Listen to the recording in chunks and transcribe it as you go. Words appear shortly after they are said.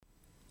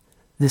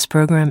This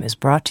program is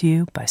brought to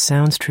you by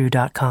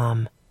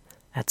SoundsTrue.com.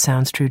 At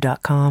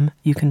SoundsTrue.com,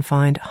 you can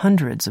find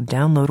hundreds of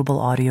downloadable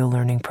audio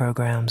learning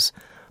programs,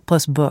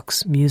 plus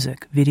books,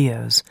 music,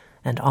 videos,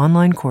 and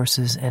online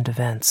courses and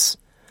events.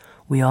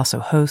 We also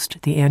host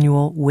the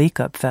annual Wake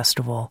Up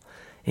Festival,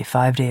 a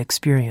 5-day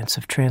experience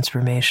of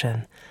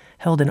transformation,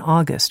 held in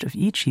August of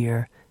each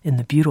year in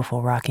the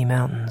beautiful Rocky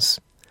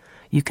Mountains.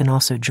 You can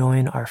also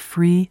join our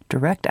free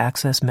direct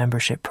access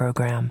membership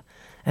program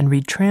and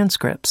read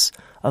transcripts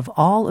of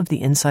all of the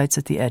Insights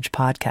at the Edge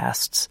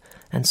podcasts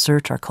and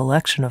search our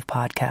collection of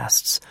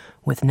podcasts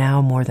with now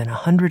more than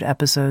 100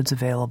 episodes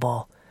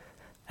available.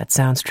 At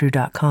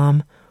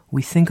SoundsTrue.com,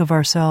 we think of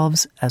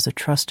ourselves as a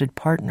trusted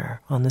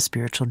partner on the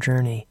spiritual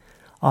journey,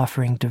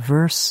 offering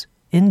diverse,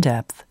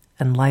 in-depth,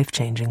 and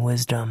life-changing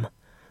wisdom.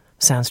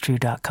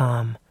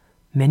 SoundsTrue.com.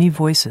 Many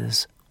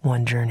voices,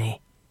 one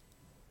journey.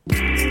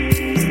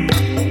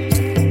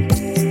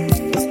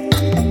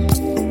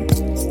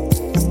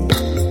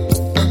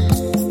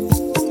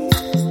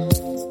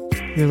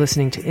 You're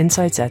listening to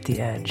Insights at the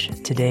Edge.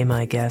 Today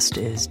my guest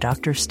is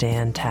Dr.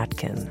 Stan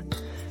Tatkin.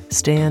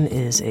 Stan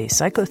is a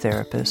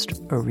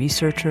psychotherapist, a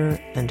researcher,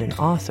 and an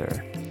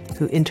author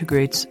who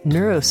integrates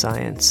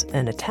neuroscience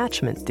and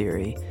attachment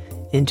theory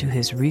into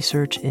his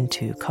research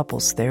into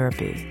couples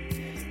therapy.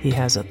 He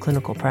has a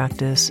clinical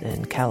practice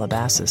in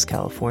Calabasas,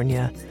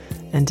 California,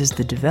 and is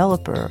the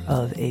developer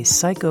of a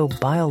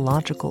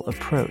psychobiological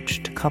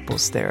approach to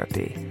couples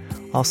therapy,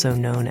 also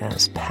known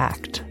as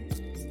PACT.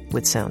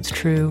 With Sounds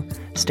True,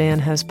 Stan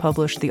has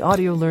published the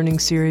audio learning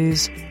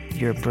series,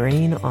 Your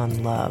Brain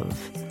on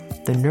Love,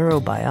 the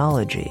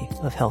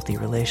neurobiology of healthy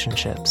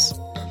relationships.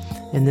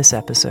 In this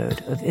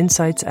episode of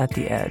Insights at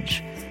the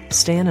Edge,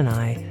 Stan and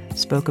I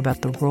spoke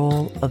about the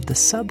role of the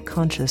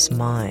subconscious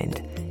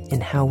mind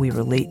in how we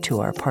relate to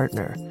our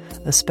partner,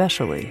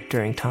 especially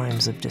during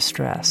times of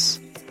distress.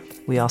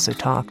 We also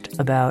talked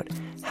about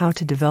how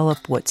to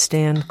develop what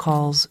Stan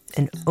calls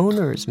an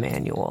owner's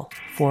manual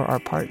for our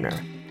partner.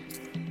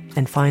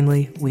 And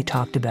finally, we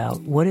talked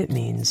about what it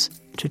means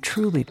to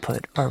truly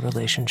put our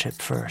relationship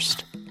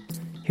first.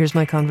 Here's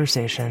my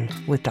conversation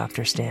with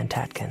Dr. Stan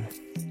Tatkin.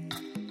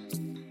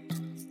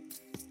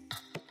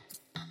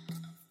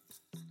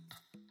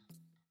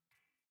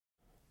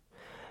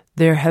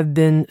 There have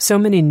been so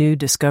many new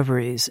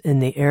discoveries in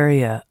the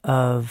area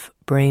of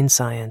brain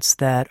science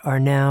that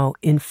are now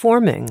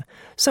informing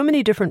so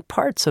many different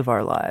parts of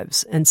our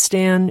lives. And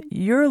Stan,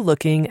 you're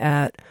looking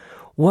at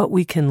what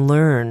we can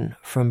learn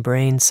from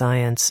brain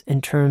science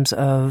in terms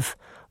of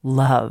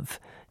love,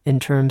 in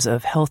terms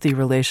of healthy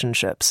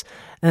relationships.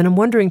 And I'm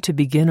wondering, to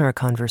begin our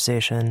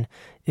conversation,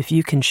 if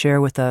you can share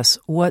with us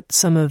what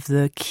some of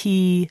the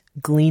key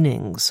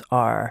gleanings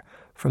are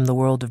from the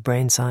world of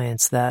brain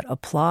science that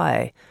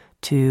apply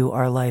to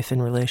our life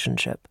and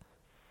relationship.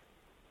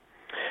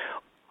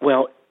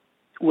 Well,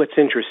 what's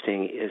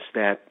interesting is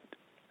that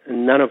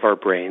none of our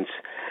brains,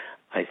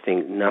 I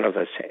think none of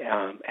us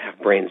have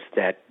brains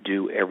that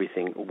do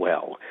everything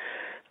well.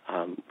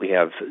 We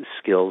have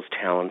skills,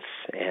 talents,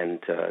 and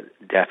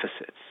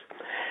deficits.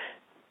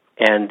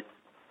 And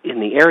in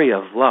the area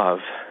of love,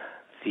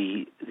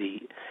 the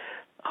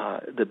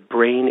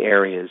brain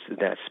areas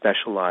that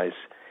specialize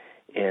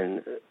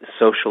in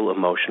social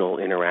emotional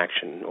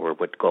interaction, or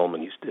what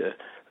Goleman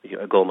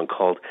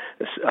called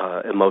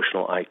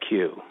emotional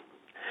IQ.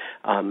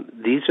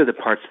 These are the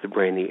parts of the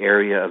brain, the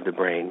area of the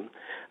brain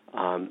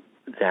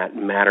that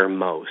matter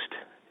most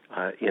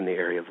in the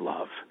area of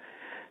love.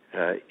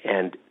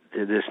 And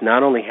this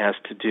not only has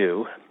to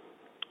do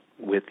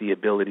with the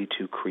ability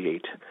to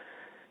create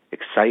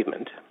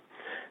excitement,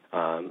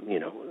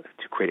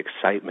 to create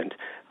excitement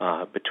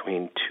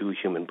between two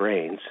human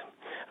brains,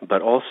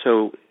 but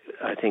also,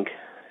 I think,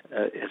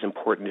 as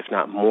important, if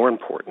not more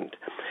important,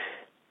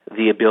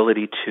 the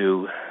ability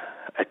to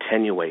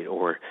attenuate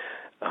or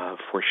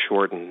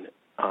foreshorten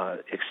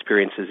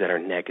experiences that are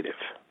negative,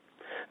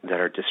 that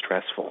are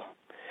distressful.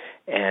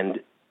 And,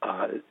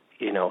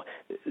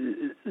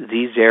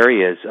 these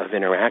areas of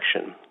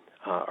interaction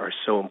are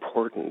so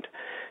important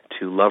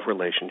to love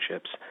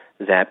relationships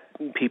that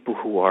people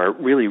who are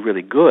really,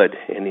 really good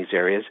in these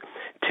areas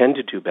tend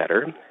to do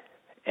better,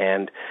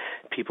 and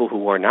people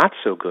who are not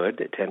so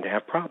good tend to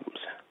have problems.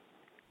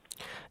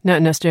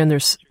 Now, Stan,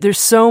 there's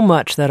so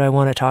much that I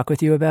want to talk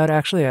with you about.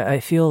 Actually, I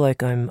feel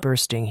like I'm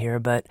bursting here,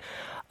 but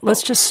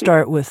let's just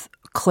start with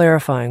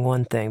clarifying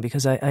one thing,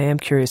 because I am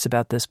curious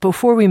about this.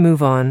 Before we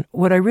move on,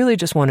 what I really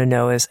just want to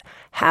know is,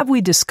 have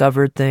we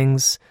discovered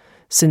things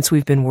since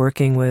we've been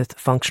working with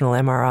functional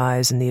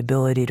MRIs and the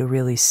ability to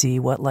really see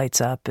what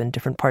lights up in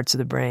different parts of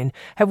the brain?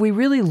 Have we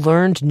really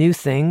learned new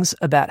things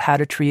about how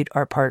to treat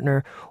our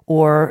partner,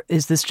 or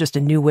is this just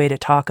a new way to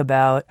talk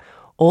about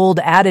old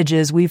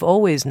adages we've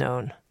always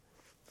known?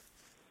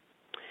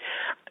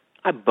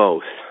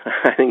 Both.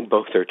 I think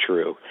both are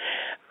true.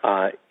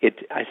 I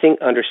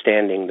think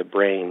understanding the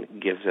brain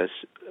gives us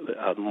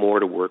more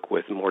to work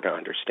with, more to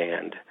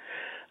understand.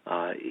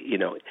 A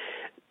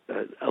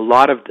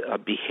lot of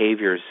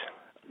behaviors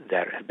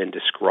that have been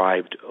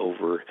described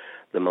over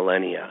the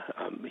millennia,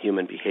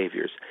 human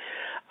behaviors,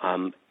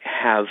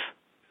 have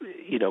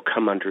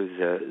come under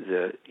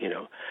the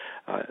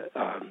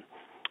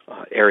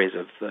areas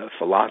of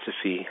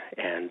philosophy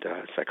and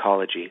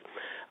psychology,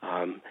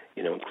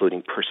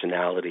 including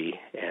personality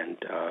and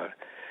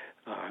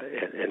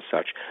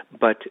such.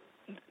 But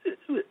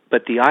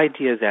the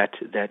idea that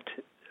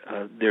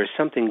there's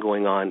something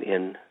going on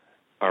in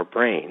our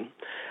brain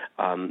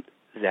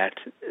that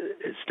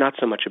it's not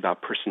so much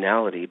about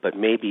personality, but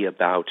maybe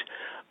about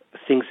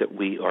things that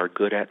we are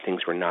good at,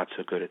 things we're not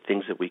so good at,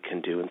 things that we can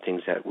do, and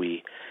things that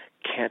we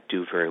can't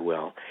do very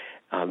well.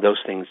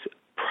 Those things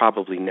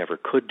probably never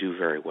could do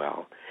very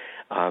well.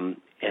 And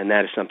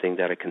that is something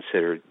that I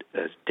consider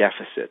as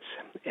deficits.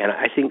 And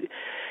I think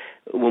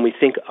when we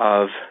think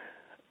of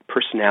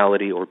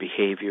personality or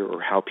behavior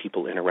or how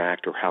people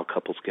interact or how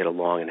couples get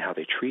along and how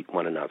they treat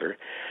one another,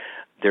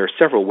 there are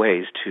several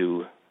ways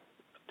to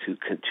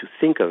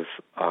think of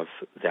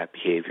that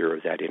behavior or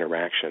that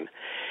interaction.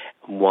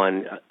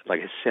 One,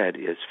 like I said,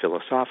 is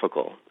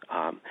philosophical.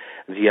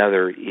 The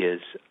other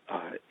is,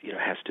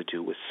 has to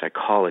do with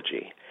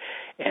psychology,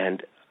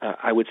 and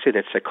I would say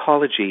that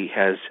psychology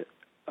has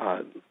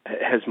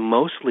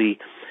mostly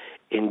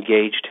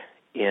engaged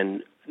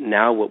in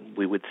now what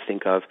we would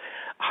think of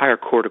higher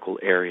cortical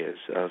areas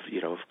of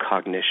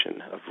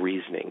cognition, of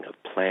reasoning, of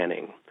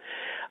planning,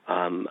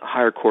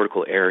 higher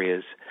cortical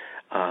areas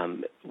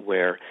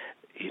where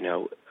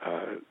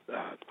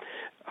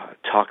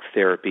talk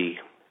therapy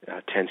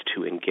tends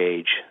to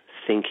engage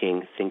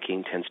thinking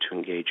tends to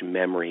engage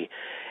memory,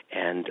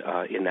 and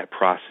in that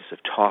process of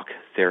talk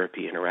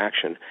therapy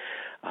interaction,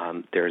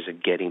 there's a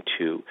getting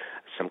to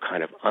some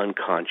kind of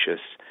unconscious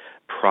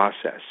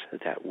process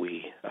that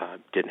we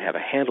didn't have a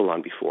handle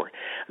on before.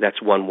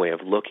 That's one way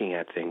of looking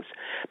at things.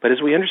 But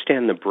as we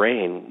understand the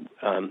brain,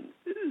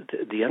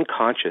 the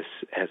unconscious,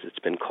 as it's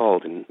been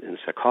called in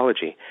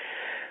psychology,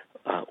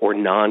 or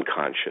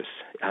non-conscious,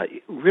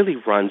 really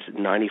runs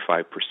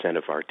 95%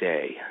 of our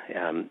day.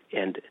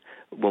 And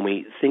when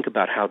we think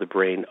about how the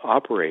brain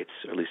operates,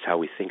 or at least how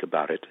we think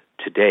about it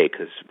today,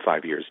 because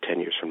 5 years,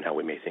 10 years from now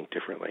we may think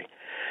differently,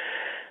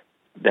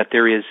 that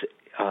there is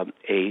a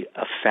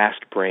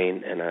fast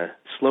brain and a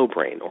slow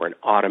brain, or an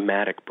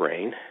automatic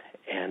brain,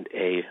 and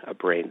a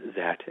brain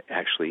that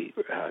actually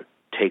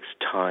takes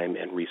time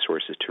and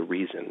resources to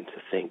reason,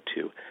 to think,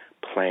 to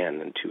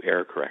plan, and to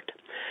error correct.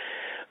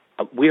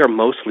 We are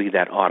mostly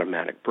that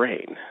automatic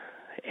brain,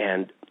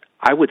 and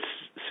I would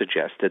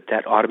suggest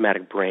that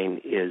automatic brain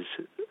is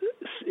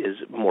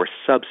more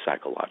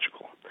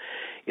sub-psychological.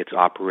 It's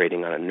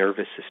operating on a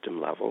nervous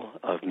system level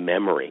of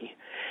memory,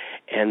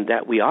 and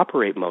that we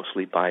operate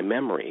mostly by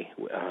memory.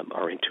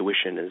 Our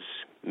intuition is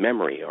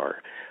memory.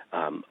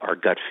 Our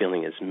gut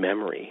feeling is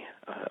memory.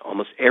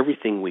 Almost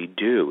everything we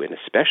do, and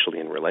especially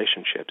in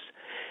relationships,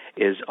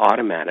 is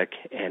automatic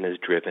and is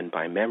driven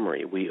by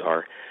memory. We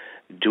are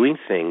doing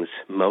things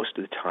most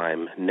of the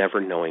time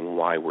never knowing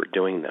why we're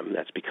doing them.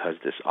 That's because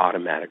this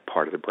automatic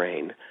part of the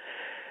brain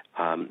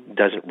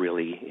doesn't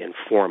really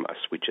inform us.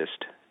 We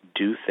just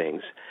do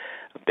things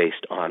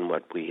based on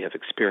what we have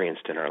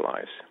experienced in our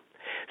lives.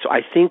 So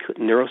I think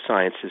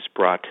neuroscience has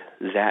brought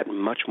that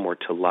much more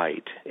to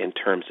light in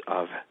terms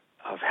of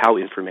how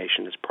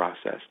information is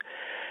processed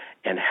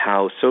and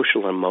how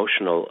social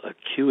emotional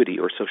acuity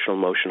or social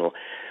emotional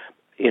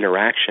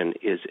interaction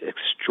is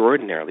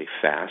extraordinarily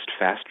fast,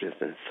 faster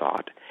than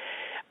thought.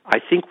 I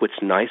think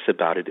what's nice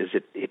about it is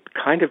it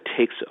kind of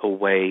takes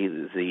away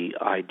the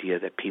idea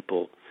that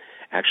people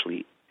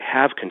actually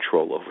have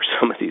control over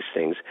some of these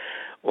things,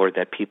 or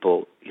that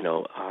people,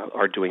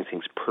 are doing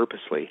things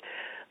purposely.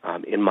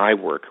 In my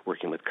work,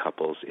 working with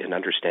couples, in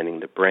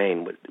understanding the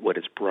brain, what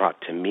is brought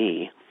to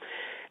me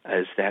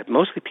is that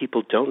mostly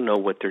people don't know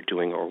what they're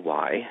doing or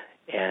why,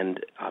 and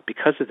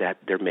because of that,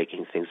 they're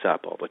making things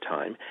up all the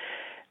time,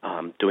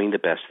 doing the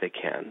best they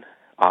can,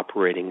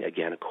 operating,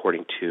 again,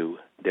 according to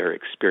their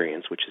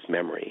experience, which is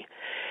memory.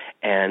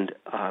 And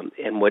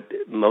what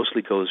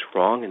mostly goes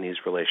wrong in these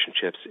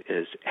relationships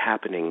is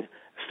happening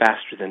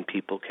faster than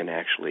people can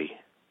actually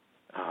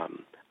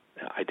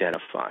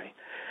identify.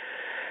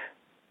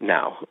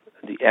 Now,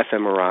 the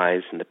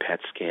fMRIs and the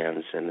PET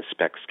scans and the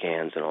SPECT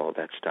scans and all of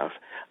that stuff,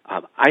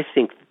 I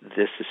think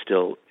this is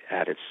still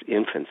at its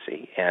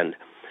infancy, and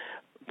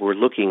we're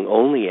looking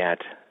only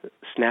at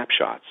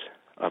snapshots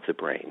of the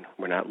brain.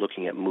 We're not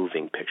looking at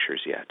moving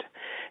pictures yet.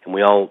 And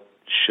we all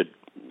should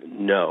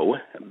know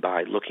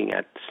by looking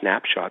at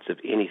snapshots of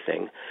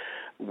anything,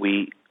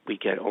 we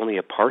get only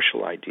a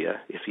partial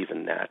idea, if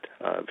even that,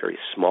 a very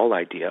small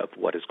idea of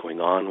what is going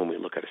on when we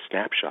look at a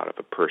snapshot of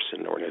a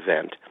person or an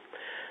event.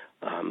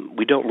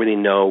 We don't really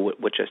know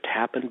what just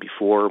happened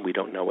before. We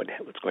don't know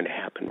what's going to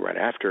happen right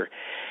after.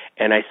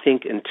 And I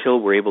think until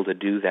we're able to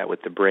do that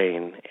with the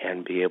brain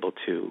and be able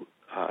to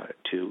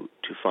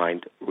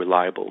find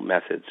reliable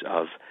methods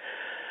of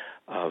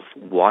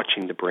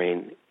watching the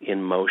brain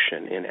in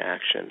motion, in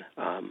action,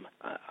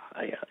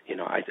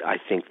 I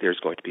think there's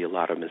going to be a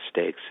lot of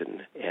mistakes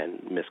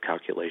and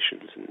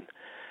miscalculations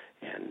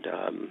and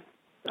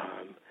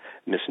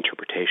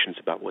misinterpretations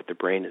about what the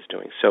brain is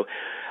doing. So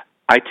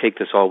I take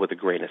this all with a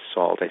grain of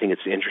salt. I think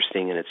it's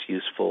interesting and it's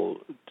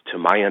useful to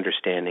my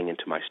understanding and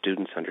to my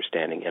students'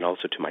 understanding and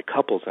also to my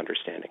couple's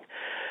understanding.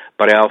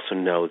 But I also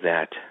know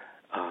that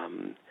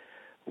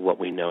what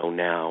we know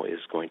now is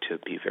going to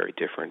be very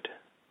different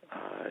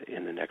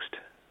in the next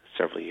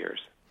several years.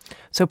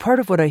 So part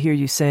of what I hear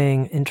you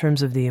saying in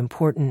terms of the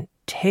important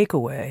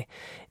takeaway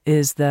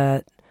is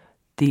that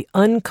the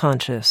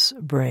unconscious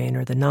brain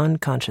or the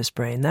non-conscious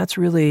brain, that's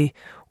really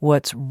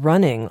what's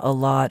running a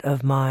lot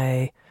of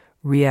my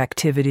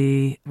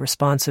reactivity,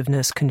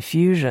 responsiveness,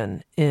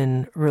 confusion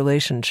in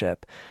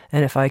relationship.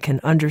 And if I can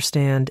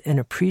understand and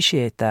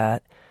appreciate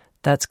that,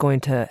 that's going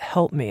to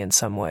help me in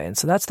some way. And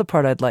so that's the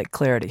part I'd like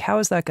clarity. How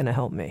is that going to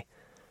help me?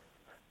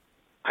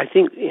 I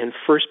think in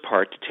first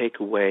part to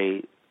take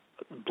away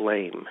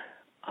blame,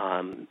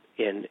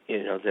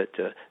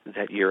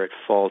 that you're at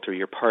fault or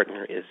your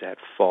partner is at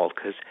fault.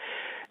 Because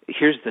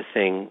here's the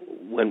thing: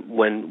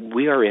 when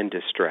we are in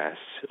distress,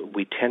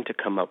 we tend to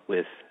come up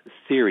with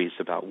theories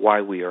about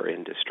why we are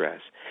in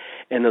distress,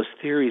 and those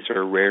theories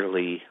are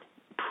rarely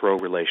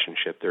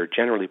pro-relationship. They're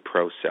generally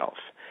pro-self.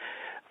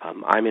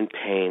 I'm in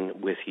pain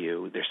with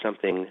you. There's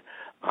something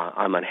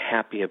I'm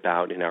unhappy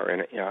about in our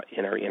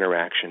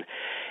interaction,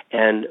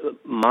 and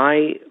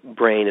my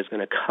brain is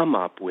going to come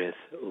up with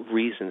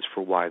reasons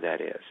for why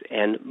that is.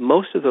 And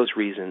most of those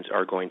reasons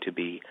are going to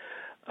be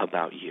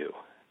about you,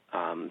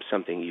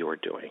 something you are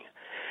doing,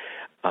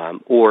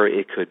 or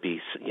it could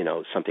be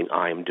something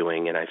I'm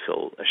doing and I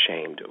feel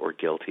ashamed or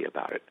guilty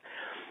about it.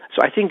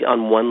 So I think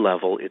on one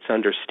level, it's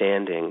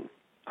understanding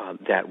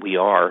that we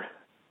are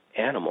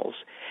animals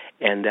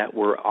and that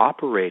we're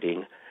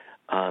operating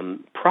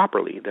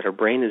properly, that our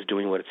brain is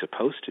doing what it's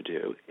supposed to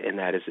do, and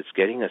that is it's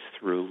getting us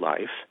through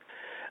life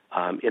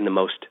in the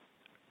most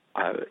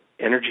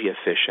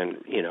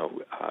energy-efficient,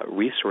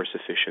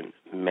 resource-efficient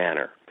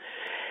manner.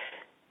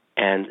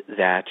 And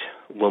that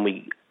when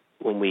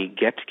we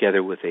get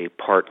together with a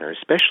partner,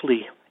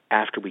 especially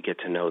after we get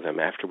to know them,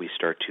 after we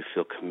start to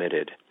feel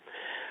committed,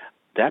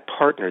 that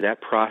partner,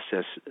 that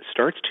process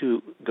starts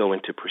to go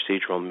into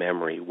procedural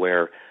memory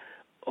where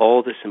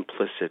all this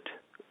implicit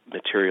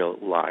material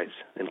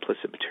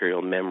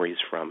memories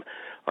from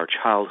our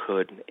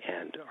childhood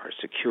and our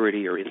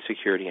security or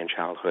insecurity in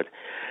childhood,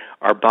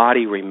 our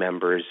body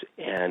remembers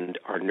and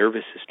our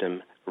nervous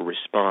system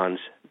responds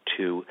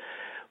to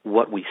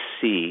what we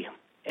see,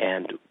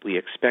 and we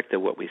expect that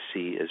what we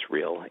see is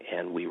real,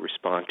 and we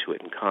respond to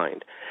it in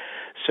kind.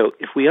 So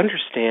if we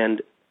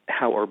understand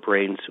how our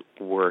brains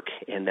work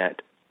and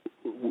that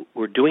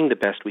we're doing the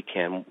best we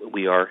can,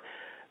 we are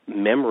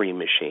memory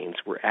machines,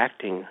 we're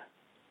acting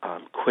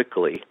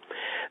quickly,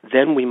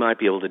 then we might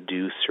be able to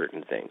do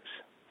certain things.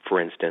 For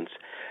instance,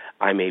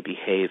 I may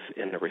behave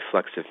in a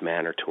reflexive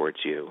manner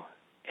towards you,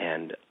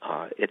 and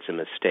it's a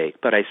mistake,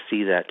 but I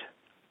see that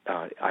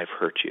I've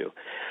hurt you.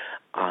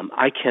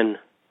 I can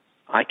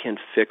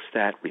fix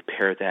that,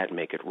 repair that,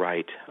 make it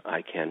right.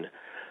 I can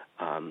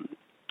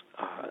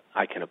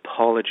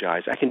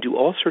apologize. I can do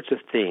all sorts of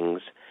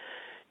things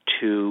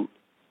to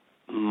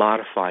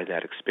modify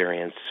that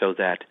experience so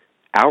that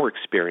our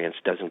experience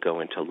doesn't go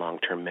into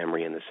long-term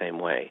memory in the same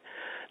way.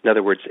 In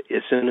other words,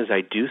 as soon as I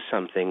do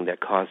something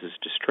that causes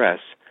distress,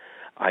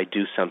 I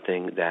do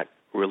something that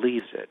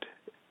relieves it,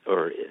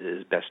 or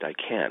as best I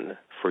can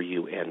for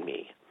you and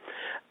me.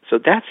 So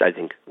that's, I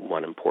think,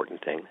 one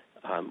important thing.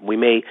 We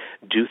may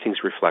do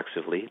things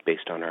reflexively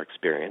based on our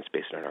experience,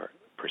 based on our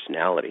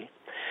personality,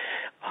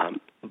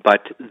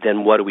 but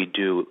then what do we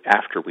do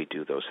after we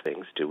do those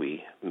things? Do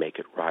we make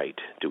it right?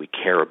 Do we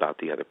care about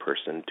the other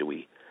person? Do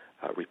we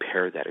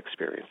repair that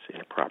experience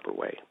in a proper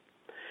way?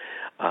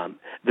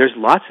 There's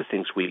lots of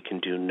things we can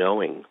do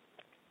knowing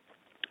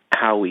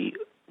how we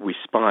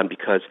respond,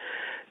 because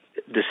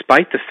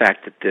despite the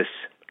fact that this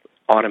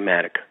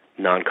automatic,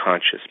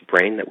 non-conscious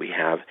brain that we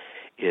have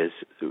is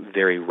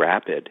very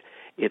rapid,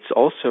 it's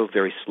also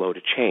very slow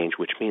to change,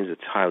 which means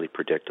it's highly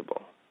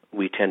predictable.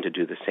 We tend to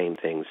do the same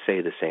things,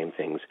 say the same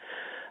things,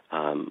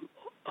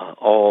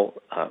 all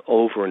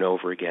over and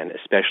over again,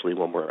 especially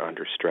when we're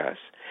under stress,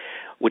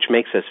 which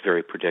makes us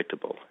very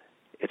predictable.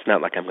 It's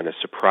not like I'm going to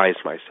surprise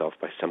myself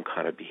by some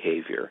kind of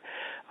behavior.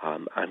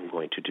 I'm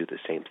going to do the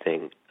same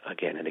thing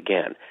again and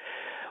again.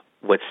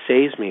 What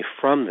saves me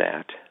from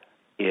that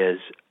is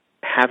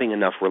having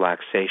enough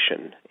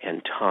relaxation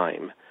and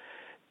time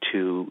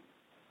to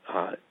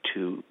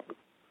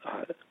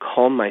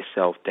calm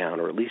myself down,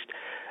 or at least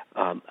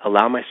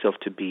allow myself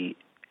to be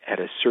at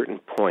a certain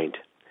point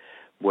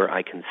where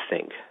I can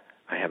think.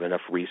 I have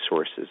enough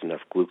resources,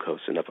 enough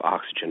glucose, enough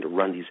oxygen to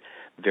run these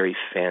very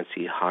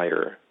fancy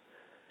higher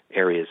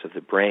areas of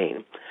the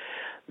brain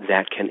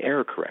that can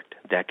error correct,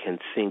 that can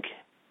think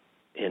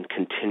in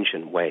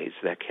contingent ways,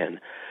 that can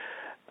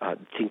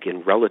think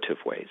in relative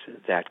ways,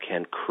 that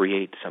can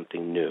create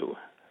something new.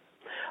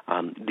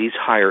 These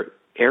higher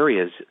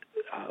areas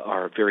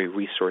are very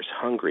resource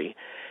hungry,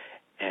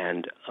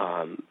 and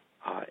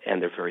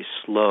they're very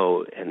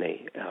slow, and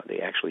they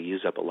actually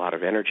use up a lot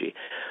of energy.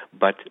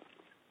 But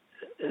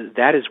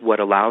that is what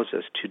allows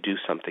us to do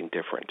something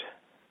different.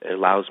 It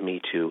allows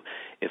me to,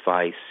 if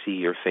I see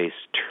your face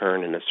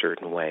turn in a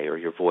certain way or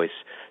your voice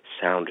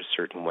sound a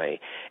certain way,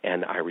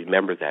 and I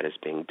remember that as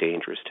being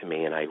dangerous to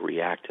me and I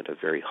react in a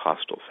very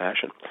hostile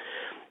fashion.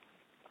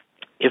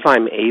 If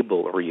I'm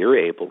able or you're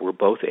able, we're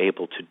both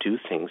able to do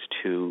things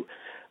to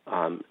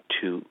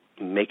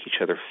make each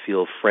other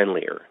feel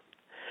friendlier.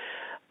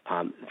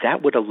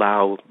 That would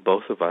allow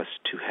both of us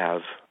to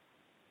have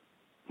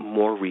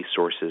more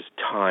resources,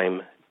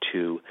 time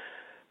to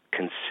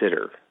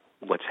consider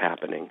what's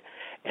happening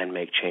and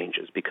make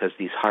changes, because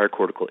these higher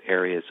cortical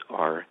areas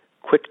are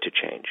quick to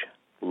change,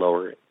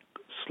 lower,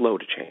 slow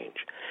to change.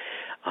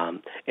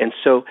 And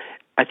so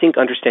I think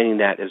understanding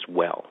that as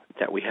well,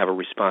 that we have a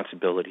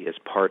responsibility as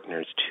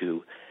partners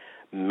to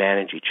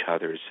manage each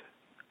other's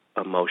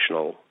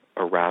emotional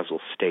arousal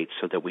states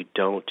so that we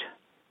don't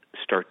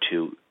start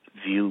to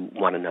view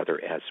one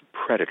another as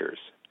predators.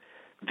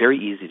 Very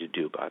easy to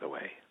do, by the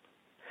way.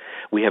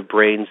 We have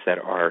brains that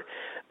are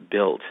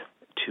built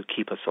to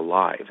keep us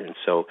alive, and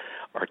so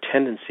our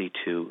tendency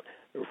to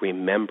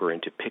remember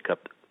and to pick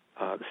up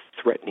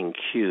threatening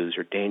cues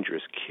or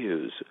dangerous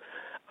cues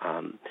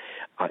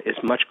is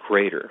much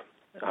greater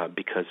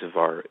because of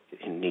our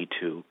need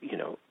to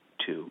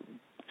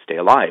stay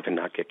alive and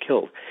not get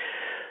killed.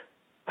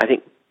 I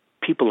think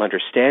people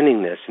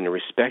understanding this and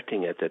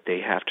respecting it, that they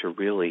have to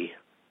really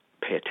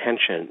pay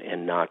attention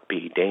and not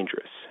be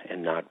dangerous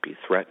and not be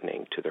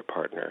threatening to their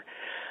partner,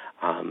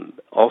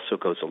 also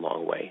goes a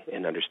long way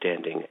in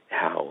understanding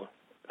how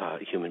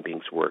human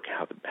beings work,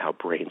 how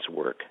brains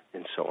work,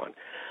 and so on.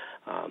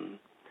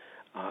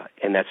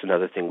 And that's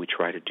another thing we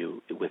try to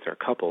do with our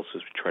couples,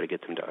 is we try to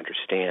get them to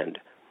understand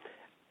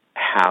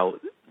how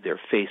their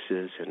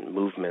faces and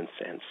movements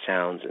and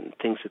sounds and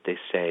things that they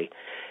say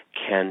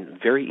can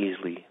very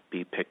easily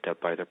be picked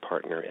up by their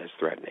partner as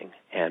threatening.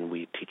 And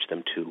we teach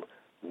them to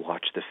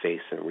watch the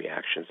face and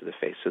reactions of the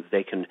face so that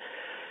they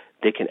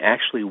can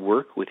actually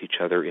work with each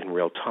other in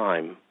real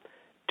time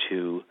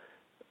to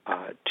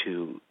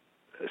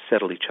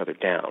settle each other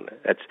down.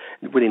 That's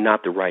really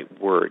not the right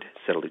word,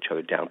 settle each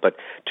other down, but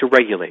to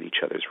regulate each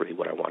other is really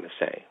what I want to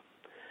say.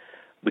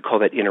 We call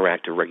that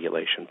interactive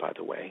regulation, by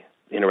the way.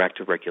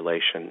 Interactive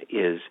regulation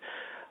is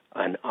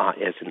an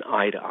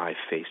eye-to-eye,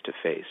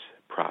 face-to-face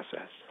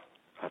process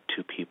of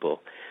two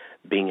people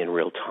being in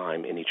real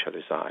time in each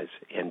other's eyes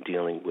and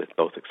dealing with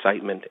both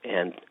excitement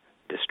and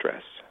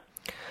distress.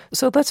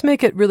 So let's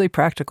make it really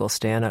practical,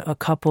 Stan. A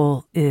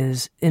couple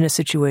is in a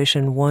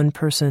situation, one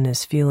person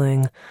is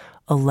feeling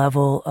a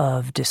level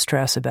of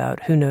distress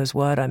about who knows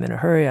what, I'm in a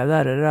hurry,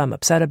 I'm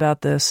upset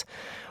about this.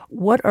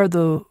 What are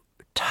the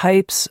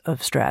types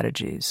of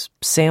strategies,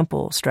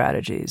 sample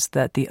strategies,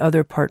 that the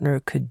other partner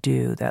could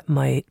do that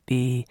might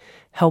be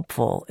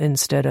helpful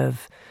instead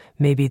of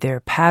maybe their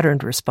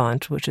patterned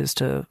response, which is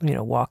to,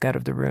 walk out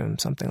of the room,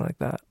 something like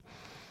that?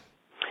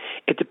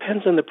 It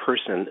depends on the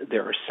person.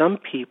 There are some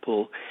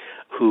people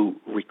who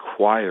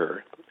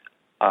require,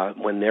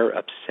 when they're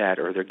upset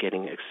or they're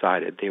getting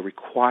excited, they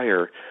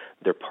require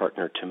their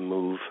partner to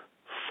move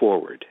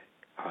forward,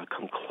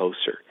 come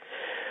closer.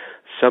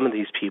 Some of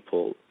these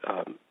people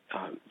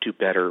do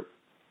better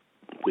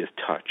with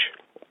touch.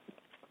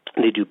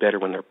 They do better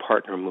when their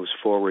partner moves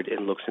forward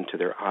and looks into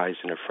their eyes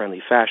in a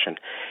friendly fashion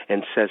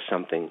and says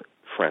something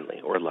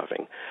friendly or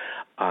loving,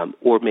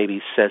 or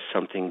maybe says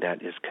something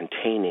that is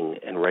containing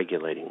and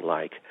regulating,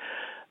 like,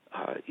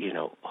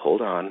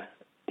 hold on,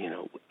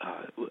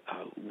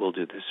 we'll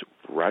do this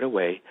right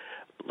away,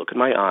 look in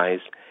my eyes,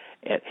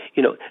 and,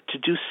 to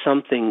do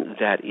something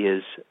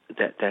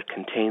that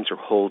contains or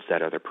holds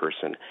that other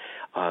person.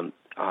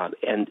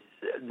 And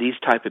these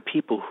type of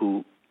people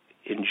who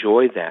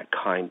enjoy that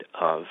kind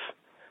of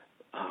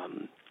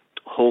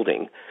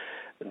holding,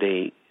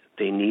 they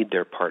need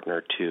their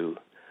partner to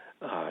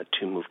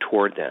move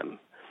toward them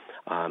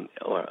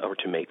or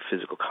to make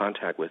physical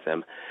contact with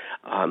them.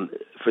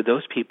 For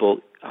those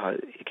people,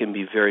 it can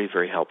be very,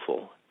 very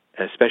helpful,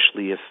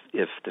 especially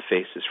if the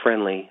face is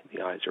friendly,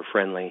 the eyes are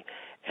friendly,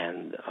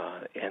 and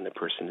the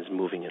person is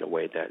moving in a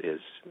way that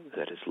is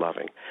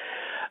loving.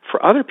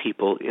 For other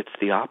people, it's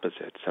the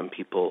opposite. Some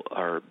people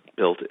are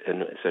built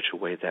in such a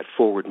way that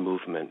forward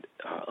movement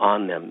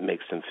on them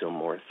makes them feel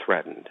more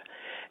threatened.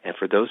 And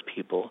for those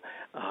people,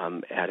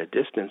 at a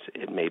distance,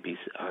 it may be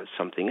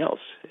something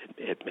else.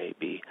 It may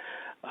be,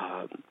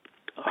 why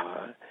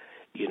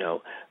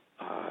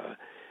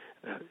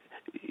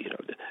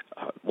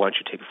don't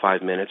you take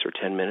 5 minutes or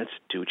 10 minutes,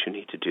 do what you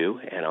need to do,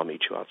 and I'll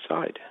meet you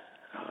outside.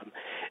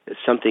 It's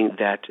something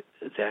that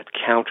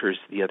counters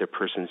the other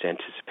person's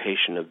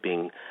anticipation of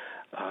being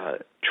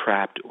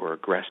trapped or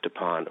aggressed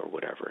upon or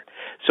whatever.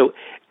 So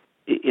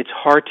it's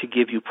hard to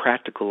give you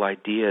practical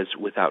ideas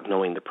without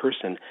knowing the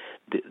person.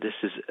 This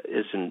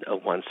isn't a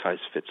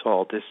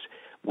one-size-fits-all.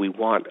 We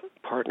want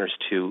partners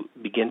to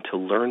begin to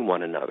learn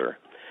one another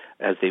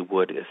as they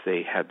would if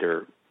they had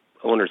their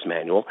owner's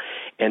manual,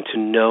 and to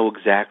know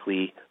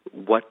exactly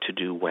what to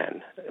do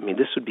when. I mean,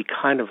 this would be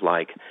kind of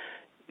like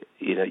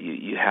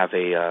you have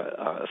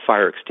a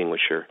fire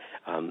extinguisher,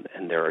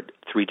 and there are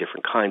 3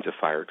 different kinds of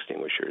fire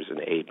extinguishers,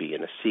 an A, B,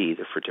 and a C.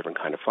 They're for different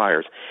kind of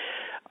fires.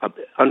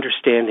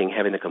 Understanding,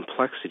 having the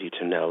complexity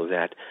to know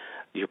that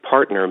your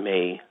partner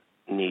may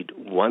need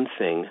one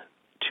thing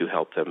to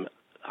help them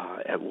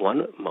at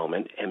one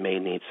moment, and may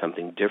need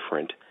something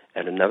different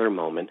at another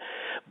moment,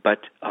 but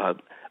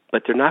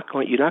you're not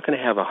going to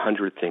have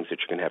 100 things that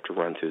you're going to have to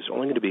run through. There's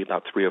only going to be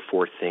about 3 or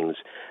 4 things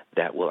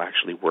that will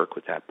actually work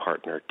with that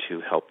partner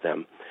to help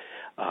them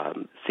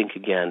think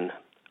again,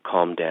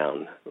 calm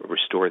down,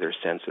 restore their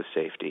sense of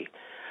safety,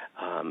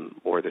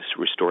 or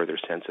restore their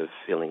sense of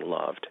feeling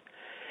loved.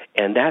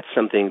 And that's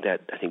something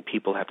that I think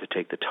people have to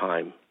take the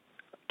time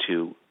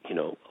to,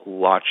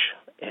 watch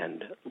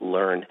and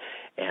learn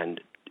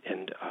and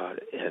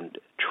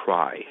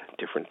try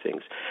different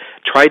things.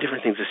 Try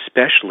different things,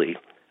 especially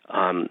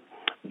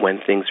when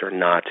things are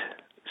not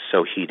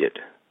so heated.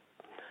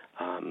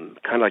 Kind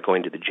of like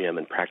going to the gym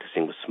and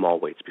practicing with small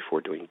weights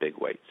before doing big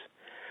weights.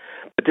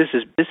 But this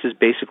is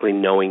basically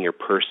knowing your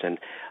person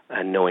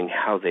and knowing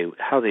how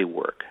they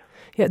work.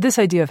 Yeah, this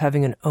idea of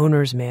having an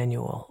owner's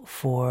manual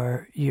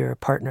for your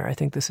partner, I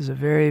think this is a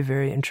very,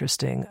 very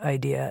interesting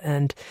idea.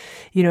 And,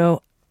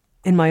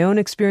 in my own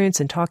experience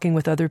in talking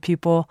with other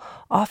people,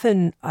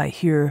 often I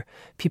hear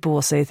people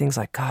will say things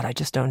like, God, I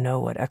just don't know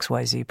what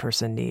XYZ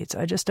person needs.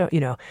 I just don't,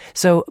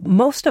 So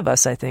most of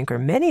us, I think, or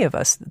many of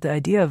us, the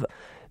idea of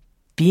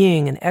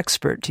being an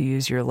expert, to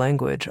use your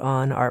language,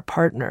 on our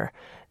partner,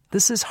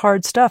 this is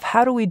hard stuff.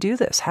 How do we do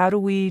this? How do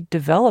we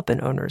develop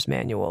an owner's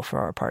manual for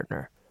our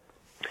partner?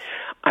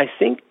 I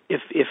think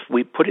if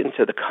we put it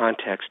into the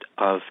context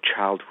of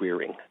child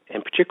rearing,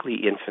 and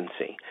particularly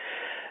infancy,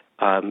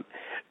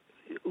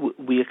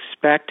 we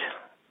expect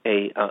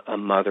a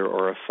mother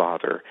or a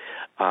father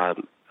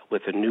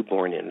with a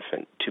newborn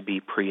infant to be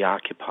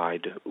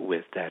preoccupied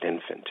with that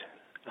infant.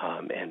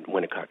 And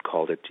Winnicott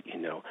called it,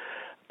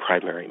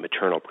 primary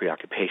maternal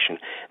preoccupation.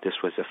 This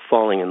was a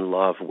falling in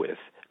love with,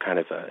 kind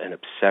of an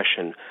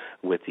obsession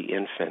with the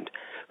infant,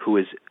 who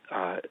is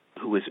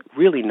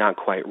really not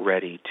quite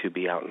ready to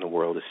be out in the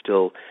world, is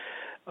still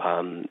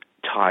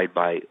tied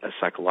by a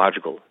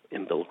psychological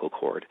umbilical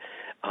cord,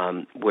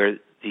 where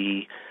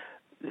the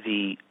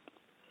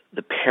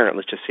parent,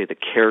 let's just say the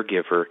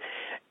caregiver,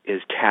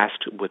 is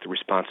tasked with the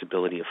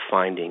responsibility of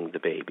finding the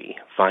baby,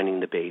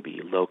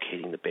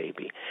 locating the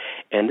baby.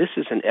 And this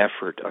is an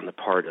effort on the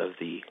part of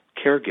the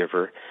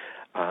caregiver,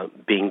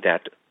 being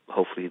that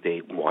hopefully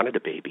they wanted a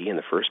baby in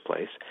the first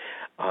place,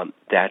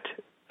 that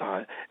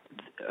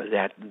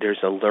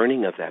there's a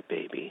learning of that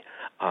baby,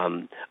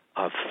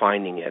 of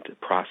finding it, a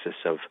process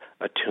of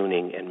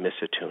attuning and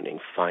misattuning,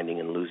 finding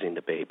and losing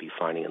the baby.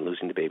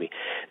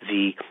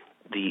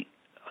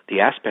 The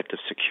aspect of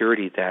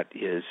security that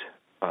is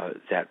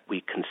that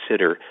we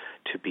consider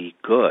to be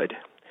good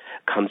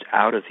comes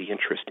out of the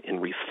interest in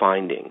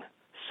refinding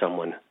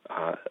someone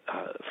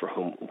for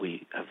whom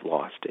we have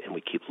lost, and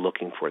we keep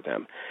looking for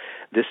them.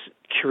 This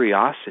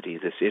curiosity,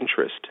 this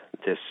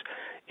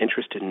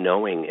interest in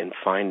knowing and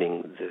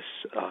finding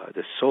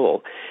this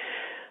soul,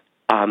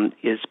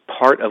 is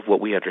part of what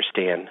we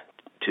understand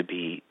to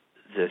be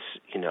this,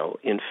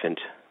 infant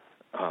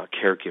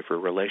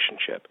caregiver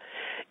relationship.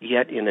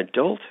 Yet in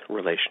adult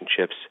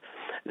relationships,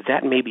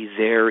 that may be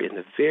there in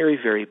the very,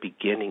 very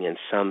beginning in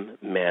some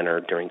manner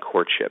during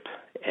courtship.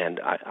 And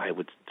I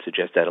would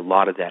suggest that a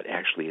lot of that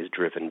actually is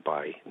driven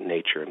by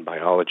nature and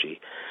biology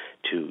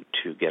to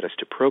get us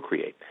to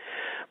procreate.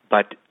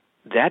 But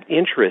that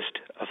interest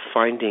of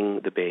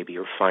finding the baby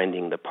or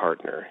finding the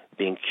partner,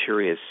 being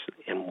curious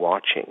and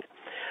watching,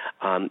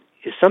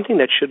 is something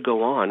that should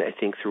go on, I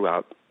think,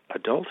 throughout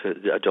adult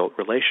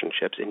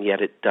relationships, and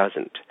yet it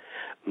doesn't.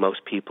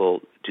 Most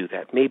people do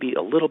that maybe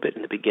a little bit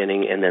in the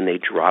beginning, and then they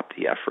drop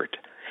the effort,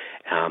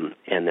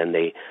 and then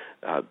they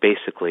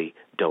basically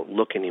don't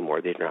look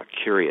anymore. They're not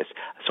curious.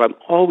 So I'm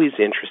always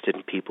interested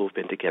in people who've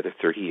been together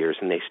 30 years,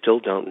 and they still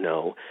don't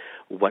know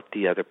what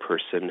the other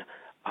person,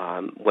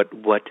 what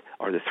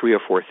are the 3 or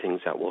 4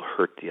 things that will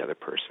hurt the other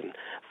person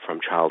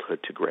from childhood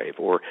to grave,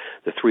 or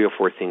the 3 or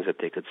 4 things that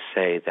they could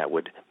say that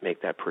would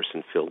make that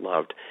person feel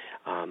loved.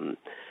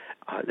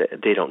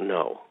 They don't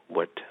know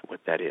what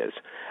that is.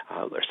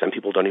 Or some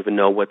people don't even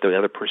know what the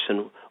other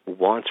person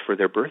wants for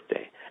their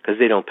birthday because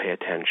they don't pay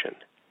attention.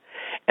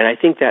 And I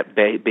think that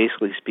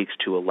basically speaks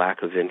to a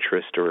lack of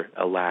interest, or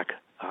a lack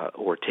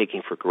or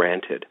taking for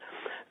granted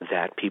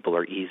that people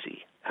are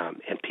easy.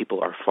 And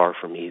people are far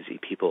from easy.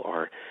 People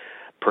are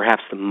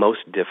perhaps the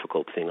most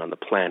difficult thing on the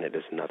planet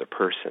is another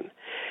person.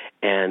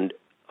 And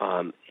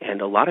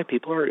a lot of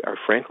people are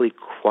frankly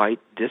quite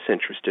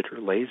disinterested or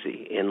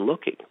lazy in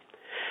looking.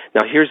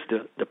 Now, here's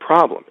the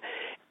problem,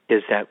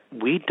 is that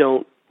we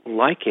don't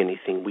like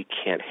anything we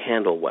can't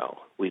handle well.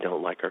 We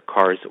don't like our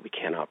cars that we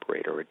can't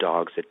operate, or our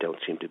dogs that don't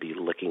seem to be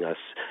licking us,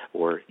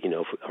 or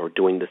or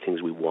doing the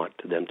things we want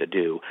them to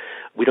do.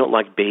 We don't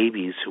like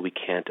babies who we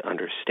can't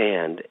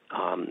understand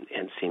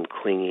and seem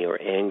clingy or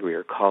angry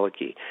or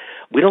colicky.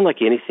 We don't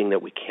like anything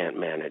that we can't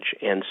manage.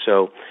 And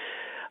so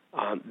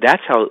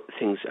That's how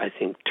things, I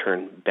think,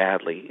 turn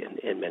badly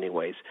in many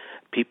ways.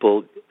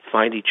 People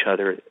find each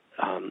other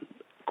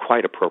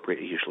quite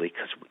appropriate usually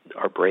because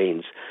our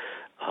brains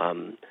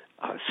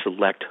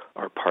select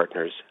our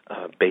partners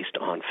based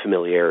on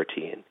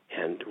familiarity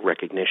and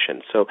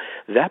recognition. So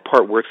that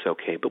part works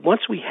okay. But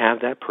once we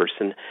have that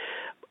person,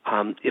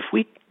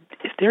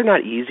 if they're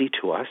not easy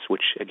to us,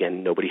 which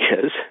again nobody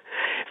is,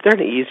 if they're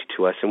not easy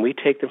to us and we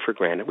take them for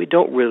granted, we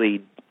don't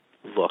really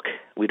look,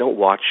 we don't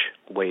watch,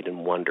 wait,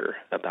 and wonder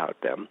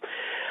about them,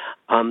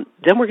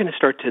 then we're going to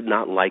start to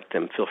not like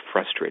them, feel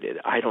frustrated.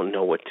 I don't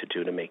know what to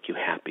do to make you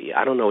happy.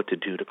 I don't know what to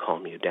do to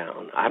calm you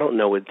down. I don't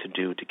know what to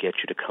do to get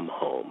you to come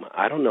home.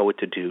 I don't know what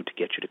to do to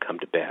get you to come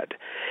to bed.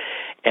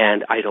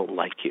 And I don't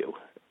like you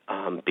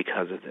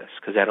because of this,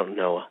 because I don't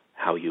know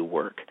how you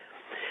work.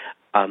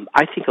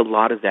 I think a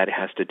lot of that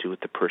has to do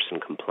with the person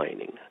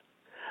complaining.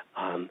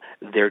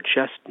 They're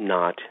just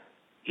not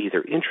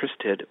either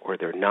interested or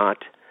they're not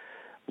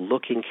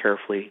looking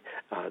carefully.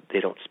 They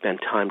don't spend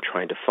time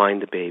trying to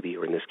find the baby,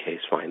 or in this case,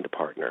 find the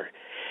partner,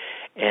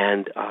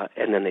 and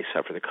then they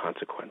suffer the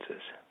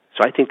consequences.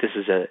 So I think this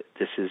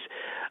is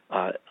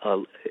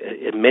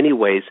in many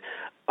ways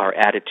our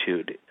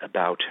attitude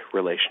about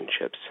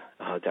relationships,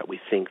 that we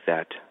think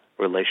that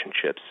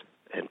relationships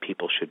and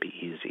people should be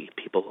easy.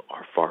 People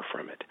are far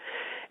from it,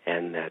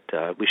 and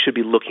that we should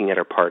be looking at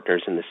our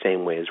partners in the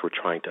same way as we're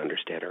trying to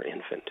understand our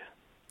infant.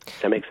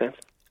 Does that make sense?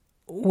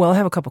 Well, I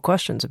have a couple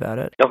questions about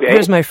it. Okay.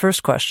 Here's my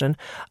first question.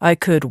 I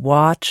could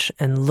watch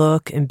and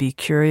look and be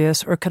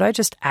curious, or could I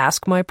just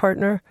ask my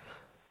partner?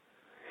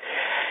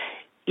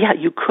 Yeah,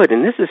 you could,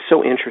 and this is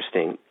so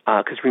interesting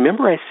because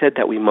remember I said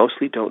that we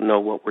mostly don't know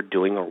what we're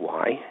doing or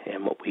why,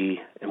 and what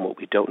we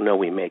don't know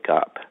we make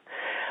up.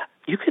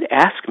 You could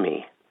ask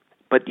me,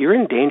 but you're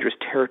in dangerous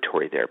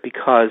territory there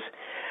because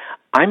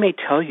I may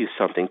tell you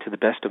something to the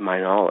best of my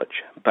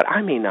knowledge, but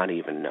I may not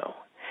even know.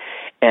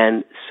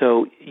 And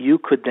so you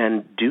could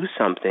then do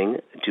something,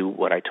 do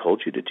what I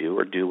told you to do,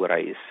 or do what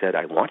I said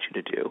I want you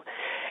to do,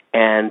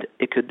 and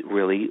it could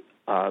really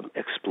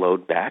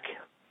explode back.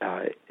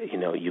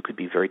 You could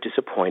be very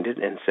disappointed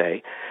and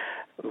say,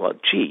 well,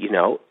 gee,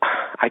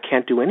 I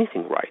can't do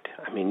anything right.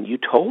 I mean, you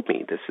told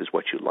me this is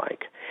what you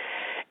like.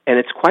 And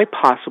it's quite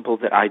possible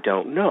that I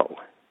don't know.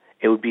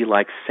 It would be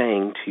like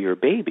saying to your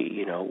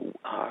baby,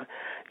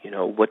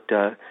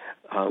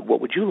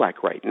 what would you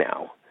like right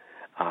now?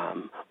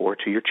 Or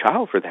to your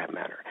child, for that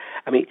matter.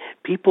 I mean,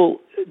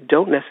 people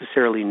don't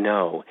necessarily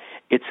know.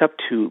 It's up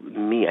to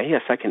me.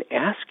 Yes, I can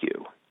ask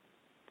you,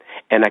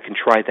 and I can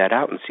try that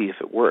out and see if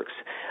it works.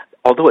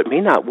 Although it may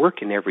not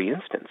work in every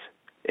instance.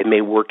 It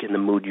may work in the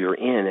mood you're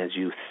in as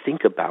you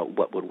think about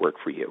what would work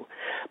for you.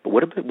 But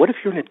what if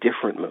you're in a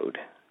different mood?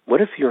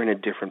 What if you're in a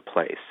different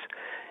place,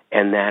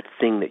 and that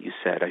thing that you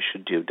said I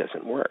should do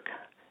doesn't work?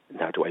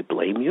 Now, do I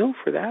blame you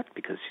for that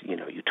because,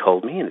 you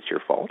told me and it's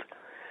your fault?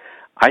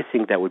 I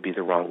think that would be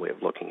the wrong way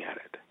of looking at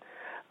it.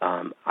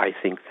 I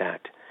think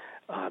that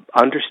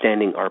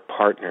understanding our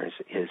partners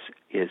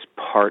is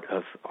part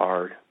of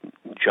our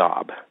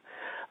job,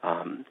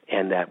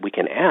 and that we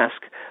can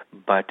ask,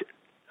 but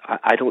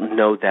I don't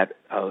know that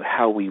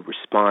how we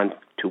respond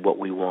to what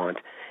we want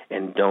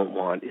and don't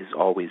want is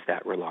always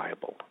that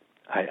reliable.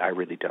 I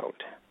really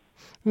don't.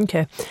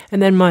 Okay.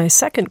 And then my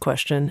second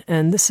question,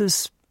 and this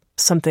is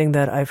something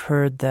that I've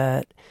heard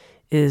that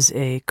is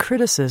a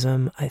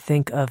criticism, I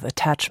think, of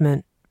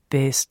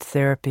attachment-based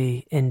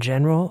therapy in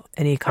general,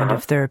 any kind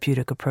of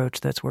therapeutic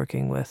approach that's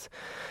working with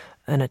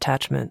an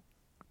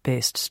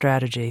attachment-based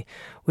strategy,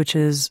 which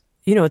is,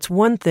 it's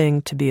one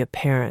thing to be a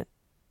parent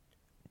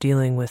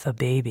dealing with a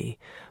baby,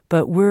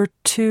 but we're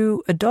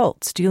two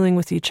adults dealing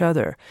with each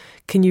other.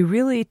 Can you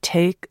really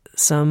take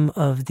some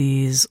of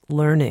these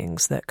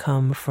learnings that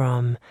come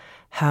from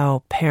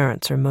how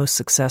parents are most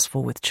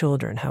successful with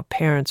children, how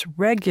parents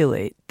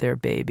regulate their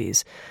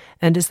babies,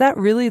 and is that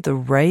really the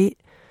right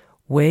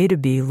way to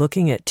be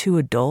looking at two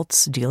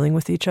adults dealing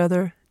with each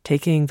other,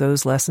 taking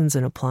those lessons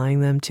and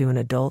applying them to an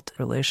adult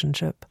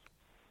relationship?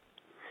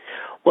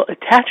 Well,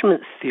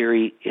 attachment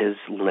theory is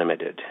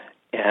limited.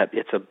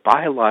 It's a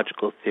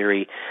biological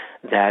theory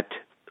that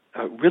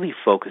really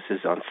focuses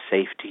on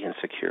safety and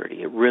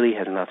security. It really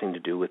has nothing to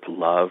do with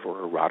love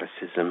or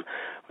eroticism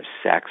or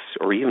sex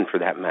or even, for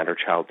that matter,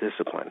 child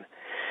discipline.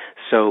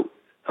 So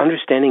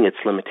understanding its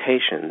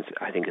limitations,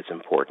 I think, is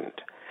important.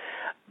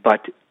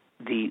 But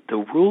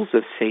the rules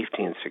of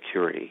safety and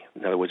security,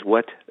 in other words,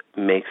 what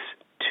makes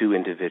two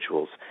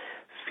individuals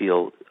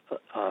feel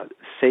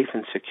safe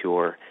and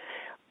secure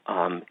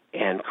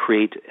and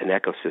create an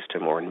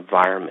ecosystem or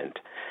environment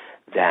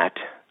that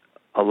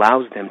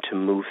allows them to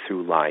move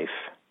through life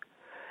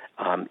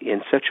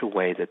in such a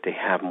way that they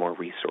have more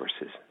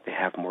resources. They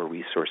have more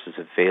resources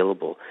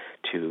available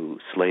to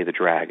slay the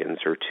dragons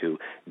or to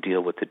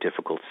deal with the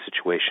difficult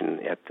situation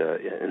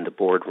in the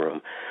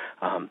boardroom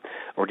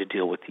or to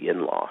deal with the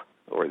in-law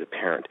or the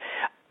parent.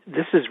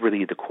 This is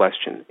really the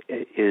question,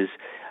 is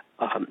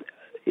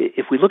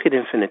if we look at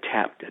infant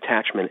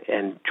attachment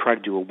and try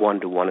to do a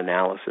one-to-one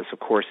analysis, of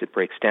course it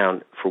breaks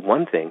down for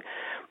one thing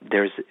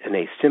there's an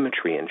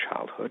asymmetry in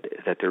childhood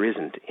that there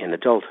isn't in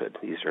adulthood.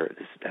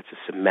 That's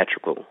a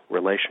symmetrical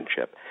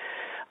relationship,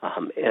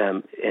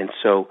 and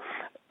so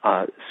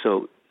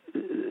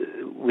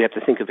we have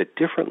to think of it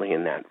differently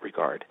in that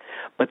regard.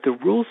 But the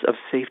rules of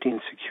safety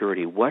and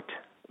security, what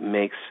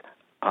makes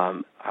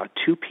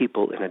two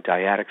people in a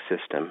dyadic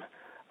system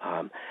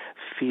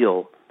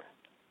feel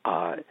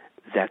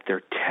that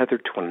they're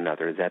tethered to one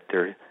another, that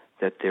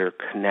they're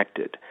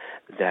connected,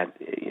 that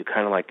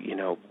kind of like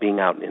being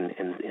out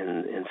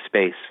in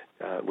space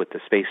with the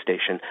space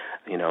station,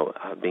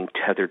 being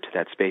tethered to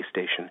that space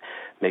station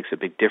makes a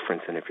big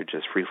difference than if you're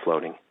just free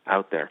floating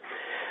out there.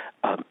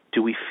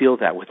 Do we feel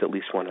that with at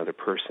least one other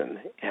person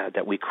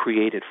that we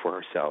created for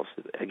ourselves?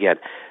 Again,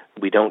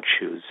 we don't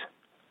choose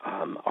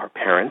our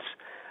parents,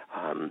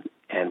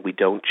 and we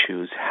don't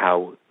choose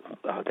how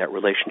that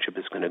relationship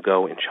is going to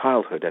go in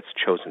childhood. That's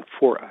chosen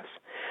for us.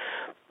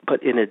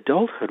 But in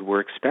adulthood, we're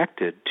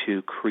expected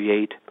to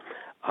create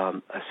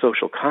a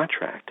social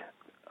contract,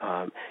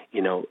 a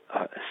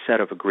set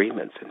of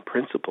agreements and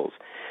principles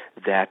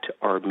that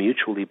are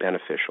mutually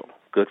beneficial,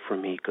 good for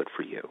me, good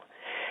for you.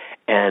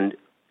 And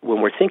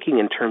when we're thinking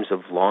in terms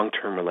of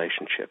long-term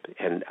relationship,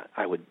 and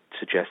I would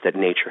suggest that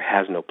nature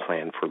has no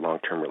plan for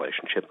long-term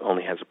relationship,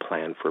 only has a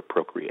plan for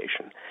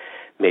procreation,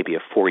 maybe a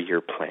 4-year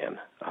plan,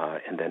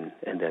 and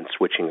then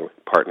switching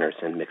partners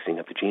and mixing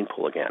up the gene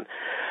pool again.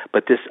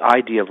 But this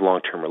idea of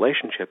long-term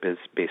relationship is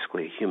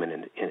basically a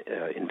human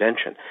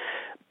invention.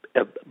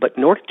 But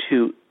in order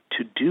to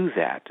do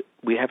that,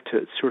 we have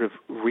to sort of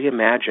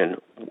reimagine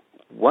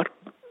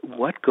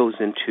what goes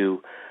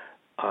into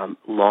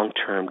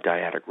long-term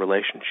dyadic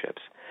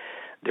relationships.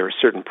 There are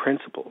certain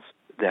principles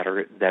that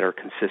are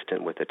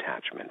consistent with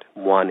attachment.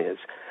 One is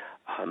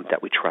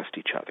that we trust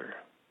each other,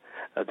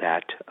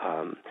 that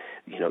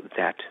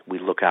we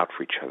look out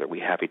for each other,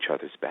 we have each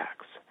other's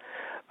backs,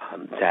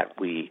 that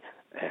we,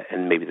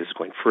 and maybe this is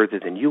going further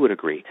than you would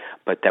agree,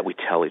 but that we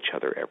tell each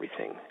other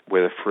everything.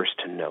 We're the first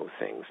to know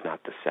things,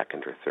 not the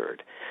second or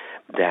third.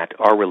 That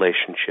our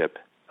relationship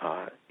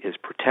is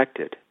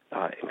protected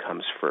and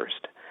comes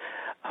first.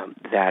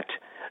 That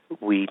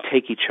we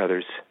take each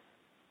other's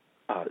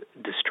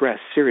distress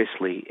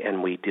seriously,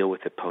 and we deal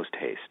with it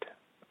post-haste,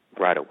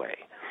 right away.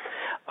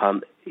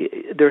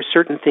 There are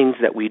certain things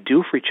that we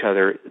do for each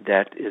other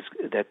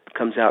that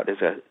comes out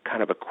as a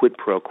kind of a quid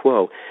pro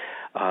quo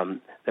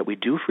that we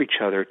do for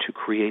each other to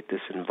create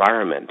this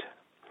environment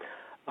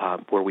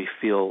where we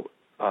feel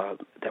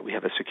that we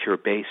have a secure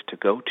base to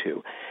go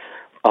to,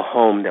 a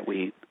home that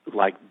we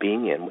like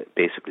being in,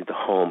 basically the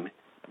home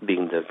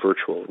being the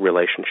virtual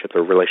relationship.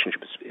 The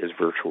relationship is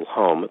virtual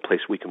home, a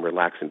place we can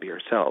relax and be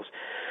ourselves.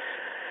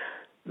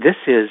 This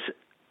is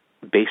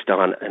based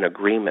on an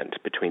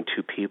agreement between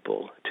two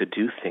people to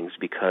do things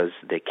because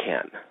they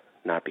can,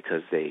 not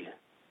because they,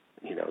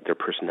 their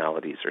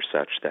personalities are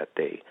such that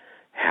they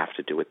have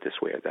to do it this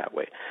way or that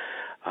way.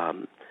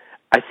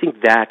 I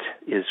think that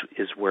is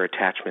where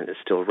attachment is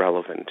still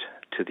relevant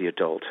to the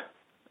adult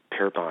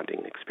pair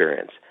bonding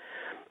experience.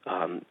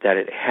 That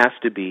it has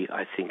to be,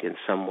 I think, in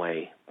some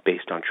way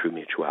based on true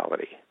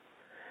mutuality,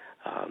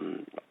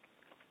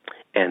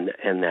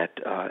 and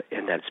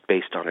that's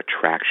based on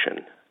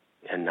attraction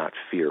and not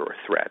fear or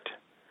threat.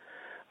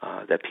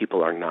 That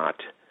people are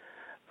not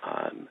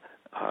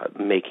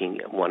making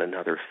one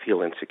another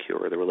feel insecure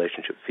or the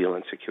relationship feel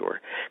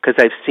insecure. Because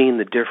I've seen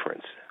the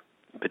difference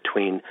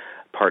between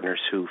partners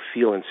who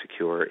feel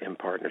insecure and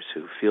partners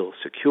who feel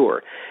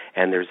secure,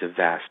 and there's a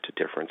vast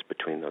difference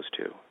between those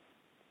two.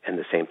 And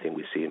the same thing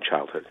we see in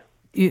childhood.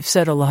 You've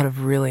said a lot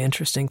of really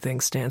interesting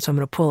things, Stan, so I'm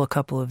going to pull a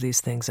couple of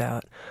these things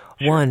out.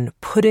 Sure. One,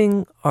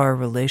 putting our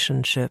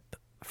relationship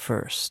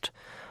first.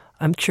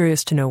 I'm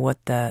curious to know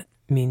what that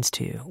means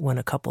to you when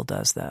a couple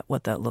does that,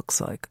 what that looks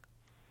like.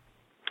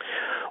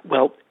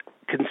 Well,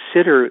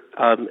 consider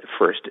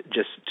first,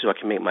 just so I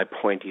can make my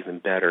point even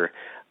better,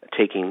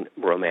 taking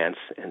romance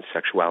and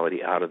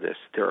sexuality out of this,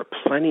 there are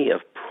plenty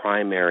of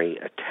primary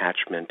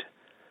attachment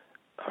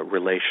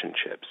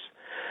relationships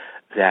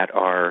that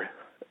are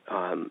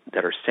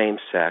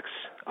same-sex,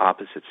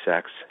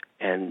 opposite-sex,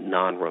 and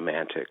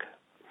non-romantic.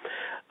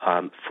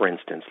 For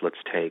instance, let's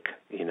take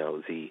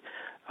the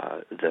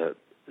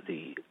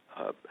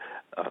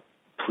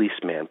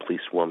policeman,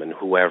 policewoman,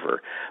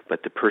 whoever,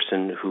 but the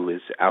person who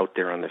is out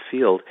there on the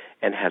field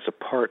and has a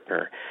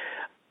partner.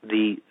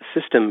 The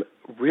system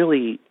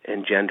really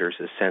engenders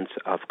a sense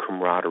of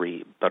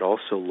camaraderie, but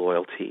also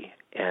loyalty.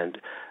 And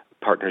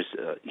partners,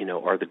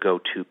 are the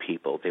go-to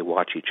people. They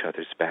watch each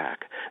other's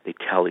back. They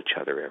tell each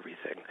other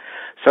everything.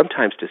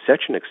 Sometimes to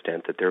such an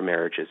extent that their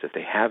marriages, if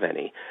they have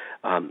any,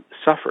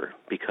 suffer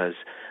because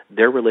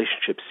their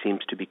relationship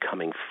seems to be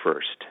coming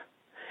first.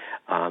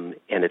 And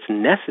it's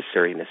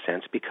necessary in a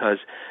sense because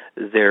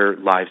their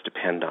lives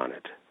depend on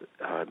it.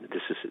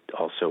 This is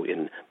also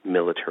in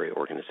military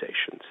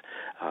organizations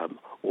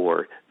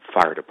or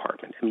fire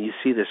department. I mean, you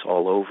see this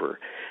all over.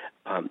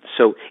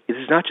 So it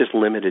is not just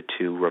limited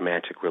to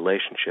romantic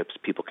relationships.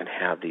 People can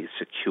have these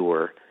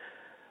secure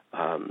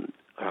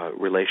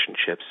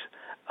relationships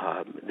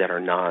that are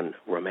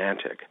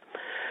non-romantic.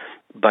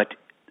 But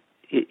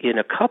in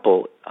a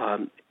couple,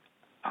 a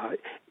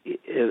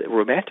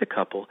romantic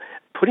couple,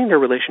 putting their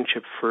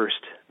relationship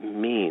first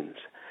means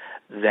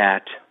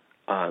that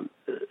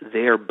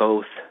they are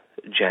both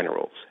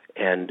generals,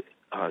 and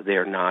they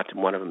are not.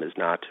 One of them is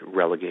not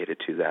relegated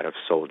to that of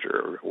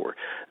soldier, or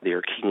they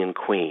are king and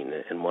queen,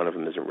 and one of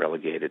them isn't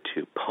relegated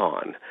to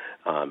pawn.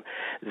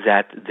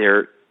 That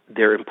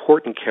they're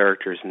important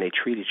characters, and they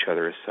treat each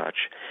other as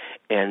such.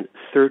 And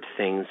third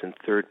things and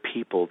third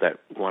people that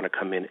want to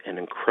come in and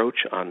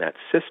encroach on that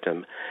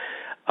system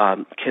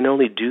can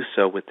only do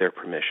so with their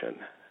permission.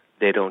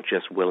 They don't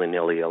just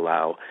willy-nilly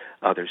allow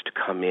others to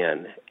come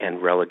in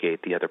and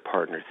relegate the other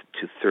partner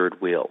to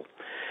third wheel.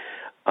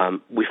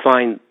 We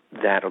find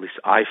that, at least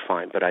I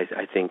find, but I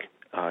think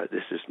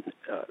this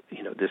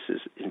is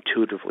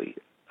intuitively,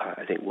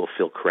 I think will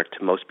feel correct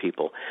to most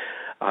people,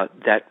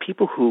 that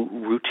people who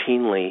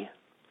routinely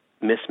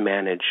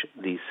mismanage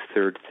these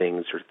third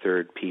things or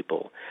third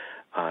people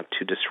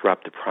to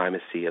disrupt the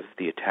primacy of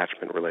the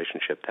attachment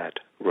relationship, that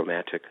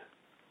romantic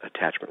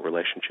attachment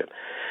relationship,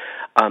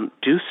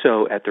 do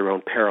so at their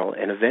own peril,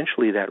 and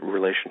eventually that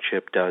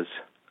relationship does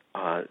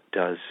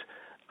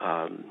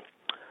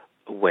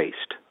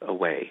waste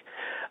away.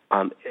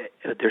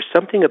 There's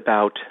something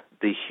about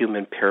the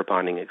human pair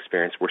bonding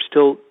experience. We're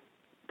still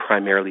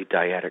primarily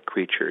dyadic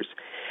creatures,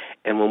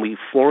 and when we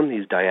form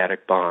these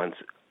dyadic bonds,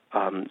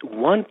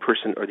 one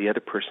person or the other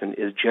person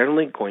is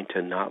generally going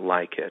to not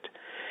like it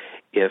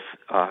if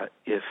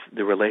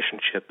the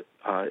relationship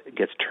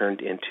gets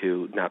turned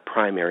into not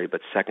primary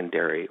but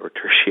secondary or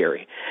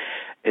tertiary.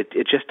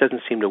 It just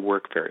doesn't seem to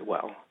work very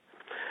well.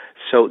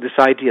 So this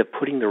idea of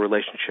putting the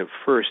relationship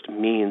first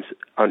means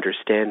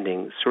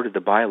understanding sort of the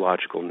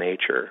biological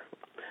nature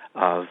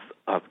of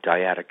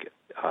dyadic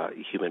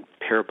human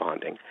pair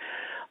bonding,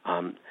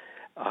 that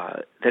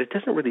it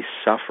doesn't really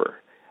suffer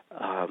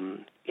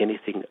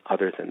anything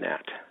other than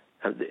that.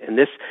 And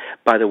this,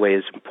 by the way,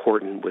 is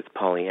important with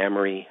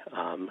polyamory,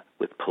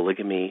 with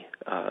polygamy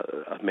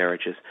of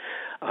marriages,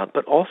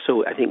 but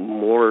also, I think,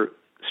 more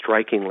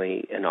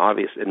strikingly and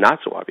not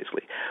so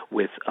obviously,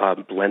 with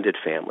blended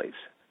families,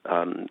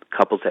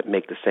 couples that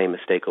make the same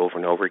mistake over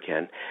and over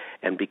again.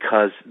 And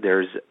because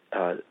there's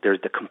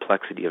the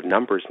complexity of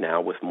numbers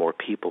now, with more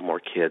people, more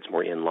kids,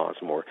 more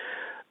in-laws, more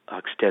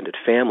extended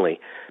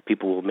family,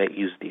 people will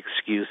use the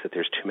excuse that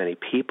there's too many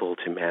people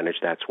to manage.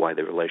 That's why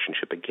the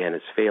relationship, again,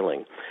 is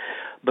failing.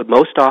 But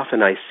most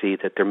often I see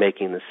that they're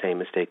making the same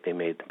mistake they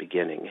made at the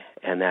beginning,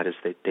 and that is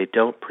that they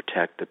don't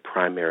protect the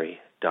primary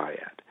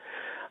dyad.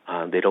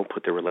 They don't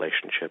put that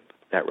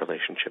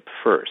relationship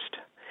first.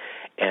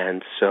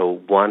 And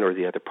so one or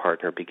the other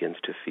partner begins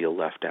to feel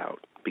left out,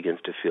 begins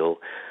to feel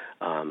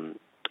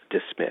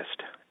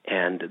dismissed,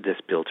 and this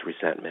builds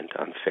resentment,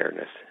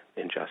 unfairness,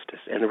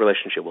 injustice, and the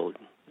relationship will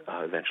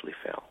eventually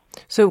fail.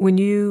 So when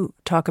you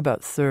talk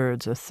about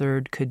thirds, a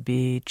third could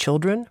be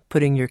children,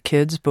 putting your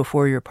kids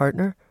before your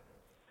partner?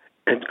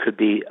 It could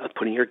be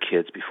putting your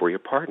kids before your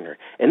partner.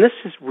 And this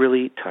is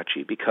really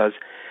touchy because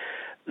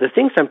the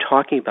things I'm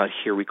talking about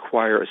here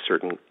require a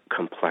certain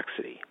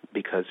complexity,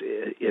 because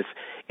if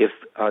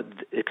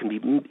it can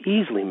be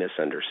easily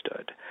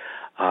misunderstood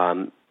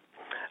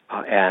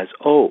as,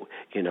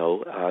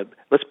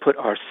 let's put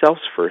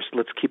ourselves first,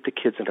 let's keep the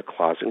kids in a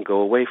closet and go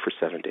away for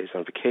 7 days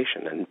on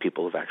vacation. And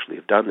people have actually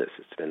done this.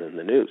 It's been in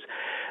the news.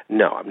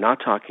 No, I'm not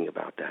talking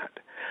about that.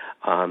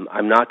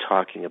 I'm not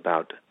talking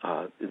about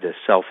the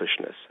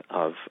selfishness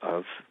of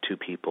two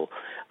people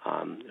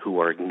who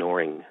are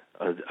ignoring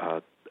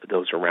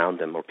those around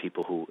them or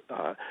people who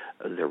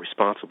they're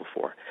responsible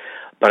for.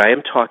 But I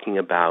am talking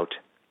about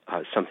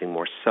something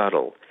more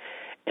subtle,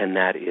 and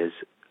that is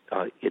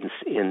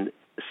in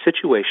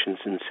situations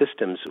and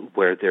systems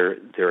where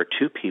there are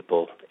two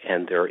people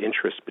and there are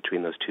interests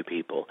between those two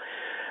people,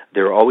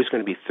 there are always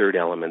going to be third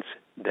elements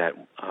that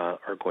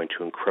are going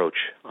to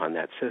encroach on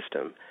that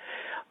system.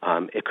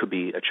 It could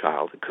be a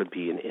child, it could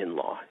be an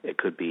in-law, it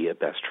could be a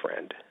best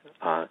friend.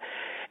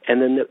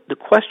 And then the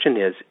question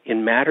is,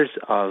 in matters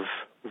of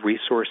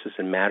resources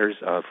and matters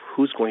of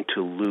who's going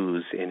to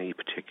lose in a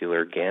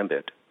particular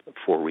gambit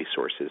for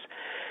resources,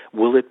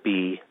 will it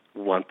be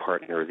one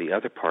partner or the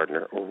other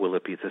partner, or will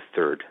it be the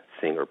third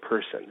thing or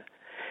person?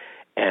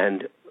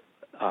 And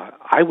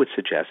I would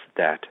suggest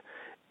that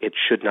it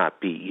should not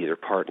be either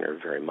partner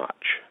very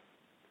much.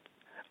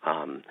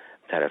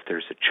 That if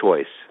there's a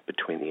choice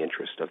between the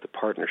interest of the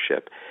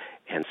partnership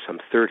and some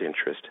third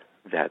interest,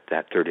 that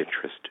third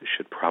interest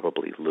should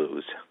probably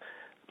lose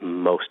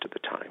most of the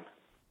time.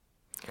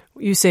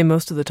 You say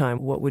most of the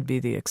time. What would be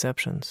the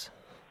exceptions?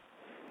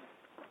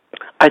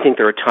 I think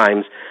there are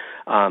times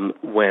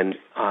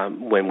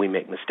when we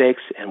make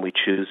mistakes and we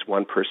choose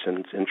one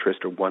person's interest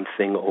or one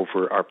thing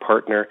over our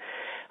partner.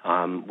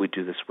 We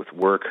do this with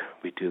work.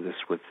 We do this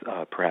with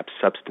perhaps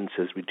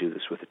substances. We do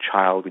this with a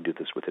child. We do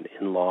this with an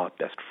in-law,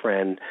 best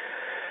friend.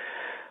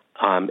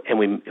 And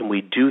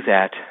we do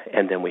that,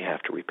 and then we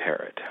have to repair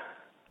it.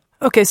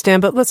 Okay, Stan,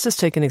 but let's just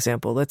take an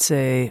example. Let's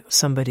say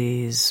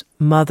somebody's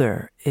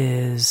mother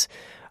is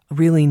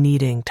really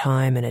needing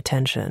time and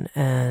attention,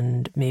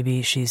 and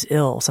maybe she's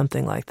ill,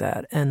 something like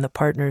that, and the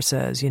partner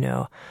says,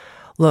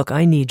 look,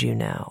 I need you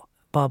now,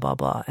 blah, blah,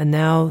 blah. And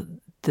now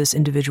this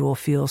individual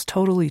feels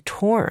totally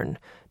torn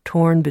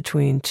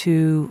between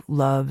two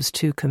loves,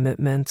 two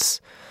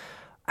commitments.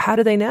 How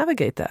do they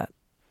navigate that?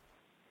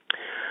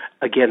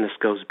 Again, this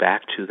goes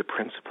back to the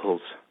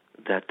principles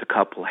that the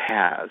couple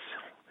has,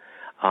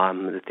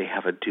 that they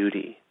have a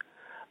duty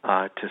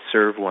to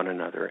serve one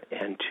another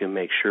and to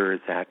make sure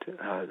that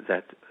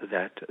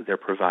they're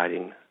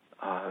providing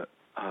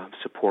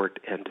support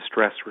and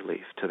distress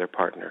relief to their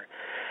partner.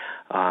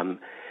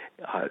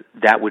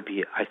 That would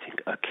be, I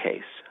think, a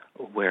case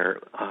where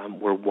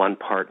one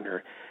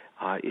partner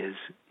is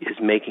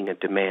making a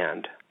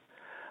demand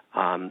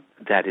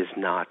that is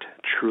not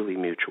truly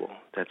mutual.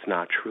 That's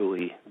not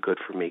truly good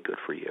for me, good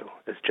for you.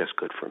 It's just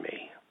good for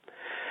me.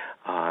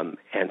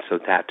 And so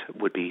that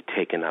would be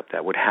taken up.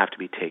 That would have to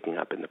be taken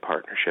up in the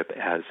partnership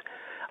as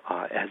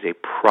a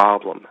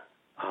problem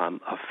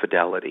of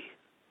fidelity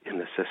in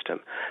the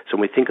system. So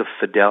when I think of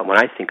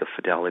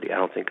fidelity, I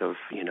don't think of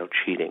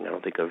cheating. I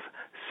don't think of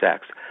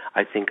sex.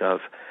 I think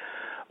of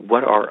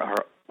what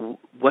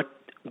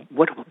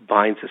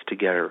binds us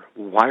together.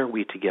 Why are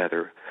we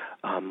together?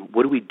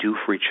 What do we do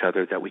for each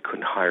other that we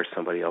couldn't hire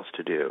somebody else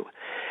to do?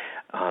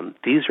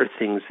 These are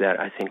things that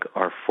I think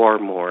are far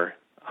more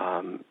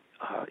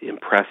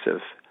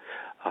impressive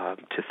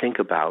to think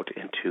about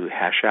and to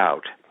hash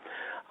out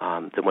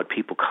than what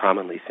people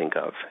commonly think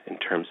of in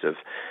terms of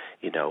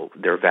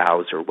their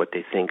vows or what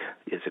they think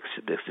is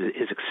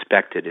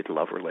expected in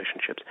love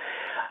relationships.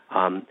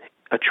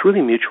 A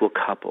truly mutual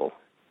couple,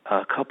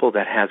 a couple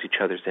that has each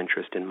other's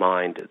interest in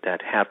mind,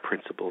 that have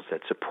principles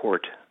that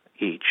support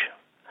each,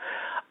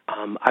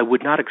 I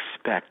would not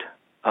expect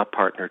a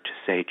partner to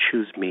say,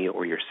 choose me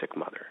or your sick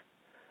mother.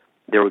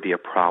 There would be a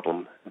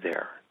problem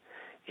there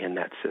in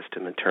that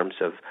system in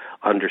terms of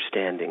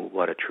understanding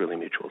what a truly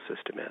mutual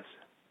system is.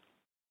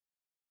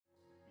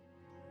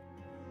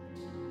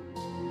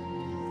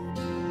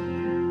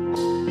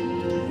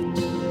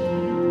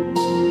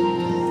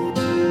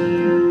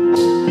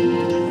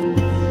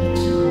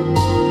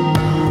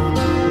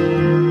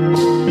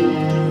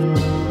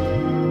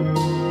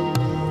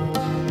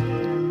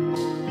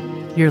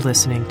 You're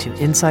listening to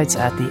Insights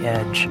at the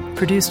Edge,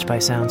 produced by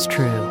Sounds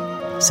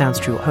True. Sounds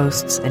True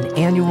hosts an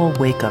annual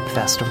Wake Up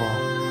Festival,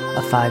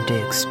 a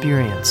 5-day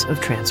experience of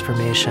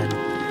transformation,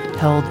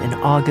 held in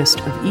August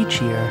of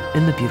each year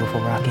in the beautiful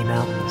Rocky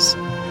Mountains.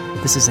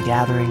 This is a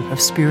gathering of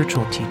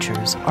spiritual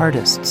teachers,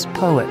 artists,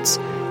 poets,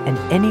 and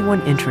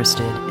anyone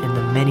interested in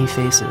the many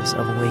faces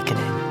of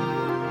awakening.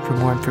 For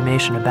more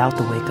information about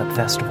the Wake Up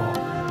Festival,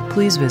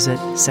 please visit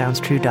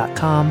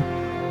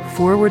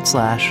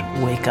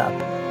soundstrue.com/wake up.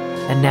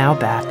 And now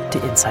back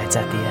to Insights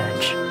at the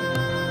Edge.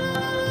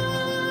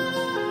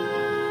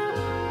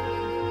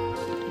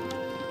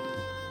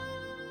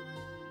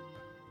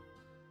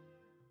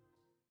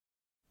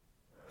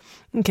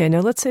 Okay,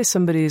 now let's say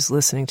somebody's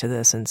listening to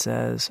this and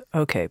says,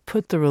 okay,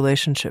 put the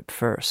relationship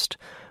first.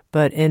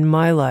 But in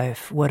my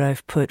life, what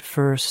I've put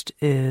first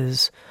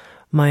is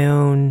my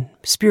own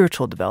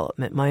spiritual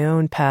development, my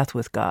own path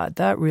with God.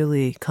 That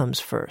really comes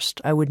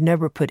first. I would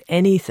never put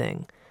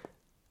anything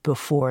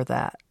before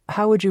that.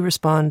 How would you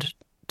respond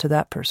to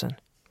that person?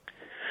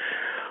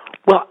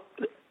 Well,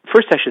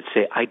 first I should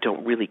say I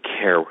don't really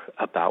care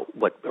about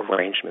what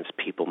arrangements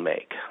people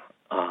make.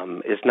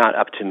 It's not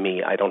up to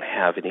me. I don't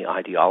have any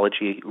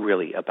ideology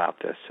really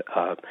about this.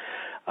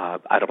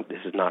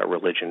 This is not a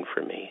religion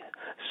for me.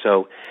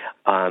 So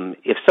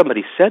if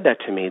somebody said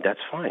that to me, that's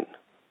fine.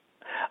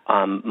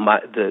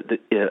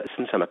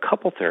 Since I'm a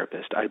couple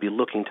therapist, I'd be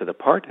looking to the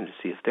partner to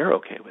see if they're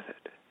okay with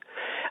it.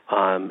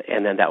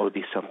 And then that would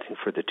be something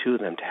for the two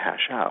of them to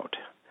hash out.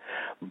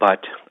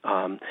 But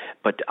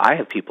I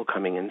have people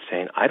coming in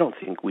saying, I don't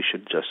think we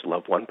should just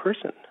love one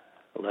person,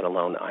 let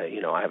alone I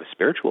have a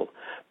spiritual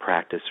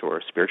practice or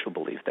a spiritual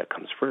belief that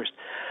comes first.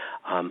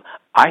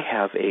 I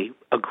have a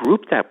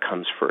group that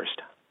comes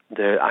first.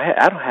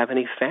 I don't have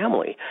any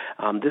family.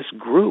 This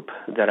group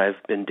that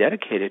I've been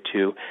dedicated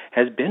to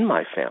has been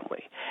my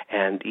family.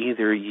 And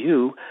either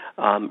you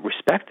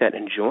respect that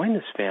and join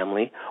this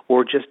family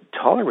or just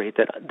tolerate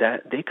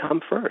that they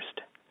come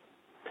first.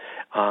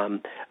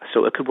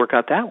 So it could work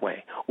out that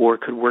way. Or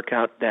it could work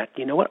out that,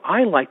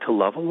 I like to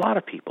love a lot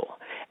of people.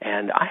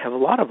 And I have a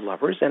lot of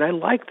lovers, and I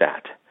like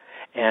that.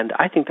 And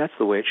I think that's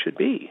the way it should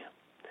be.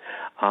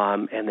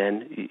 And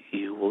then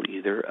you will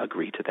either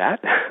agree to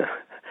that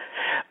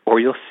or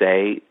you'll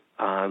say,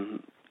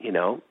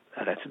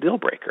 that's a deal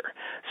breaker.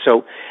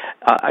 So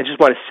I just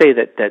want to say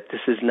that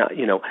this is not,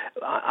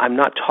 I'm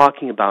not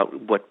talking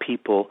about what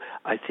people,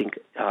 I think,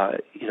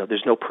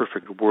 there's no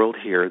perfect world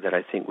here that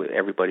I think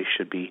everybody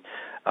should be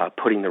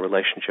putting the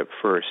relationship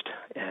first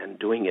and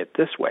doing it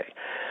this way.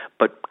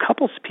 But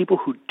people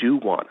who do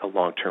want a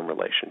long-term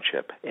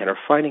relationship and are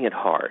finding it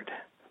hard,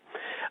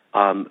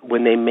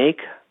 when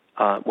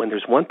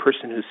there's one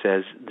person who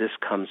says, this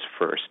comes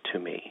first to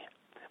me,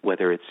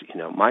 whether it's,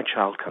 my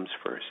child comes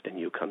first and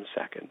you come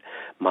second,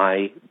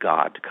 my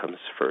God comes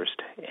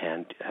first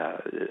and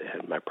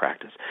my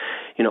practice.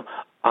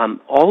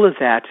 All of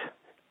that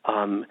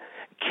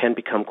can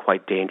become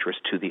quite dangerous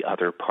to the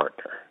other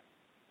partner.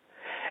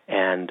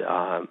 And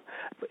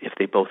if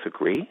they both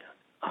agree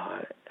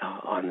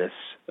on this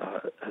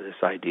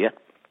idea,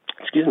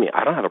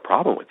 I don't have a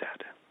problem with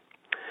that.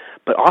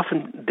 But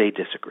often they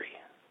disagree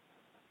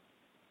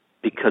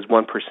because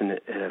one person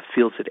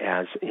feels it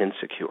as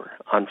insecure,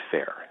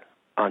 unfair,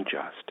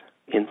 unjust,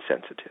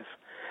 insensitive,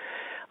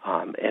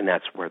 and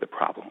that's where the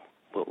problem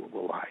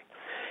will lie.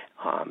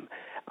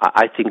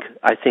 I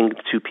think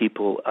two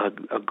people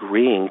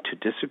agreeing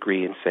to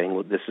disagree and saying,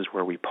 well, this is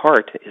where we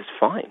part is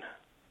fine.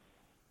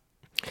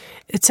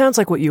 It sounds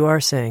like what you are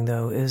saying,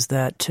 though, is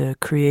that to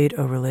create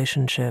a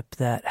relationship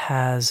that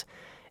has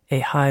a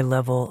high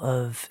level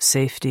of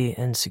safety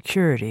and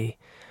security,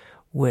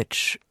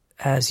 which,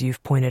 as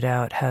you've pointed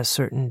out, has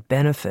certain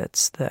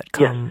benefits that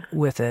come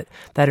with it,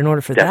 that in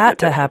order for that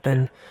to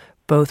happen,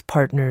 both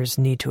partners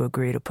need to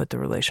agree to put the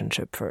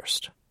relationship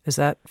first. Is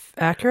that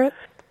accurate?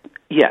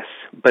 Yes,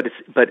 but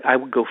I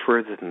would go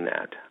further than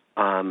that.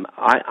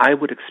 I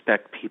would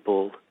expect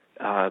people,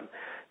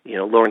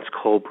 Lawrence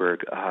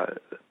Kohlberg, a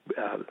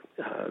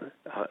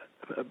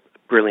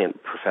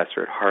brilliant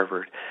professor at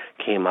Harvard,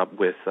 came up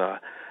with a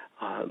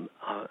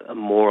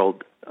moral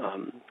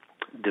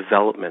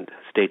development,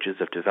 stages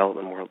of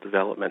development, moral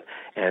development,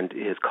 and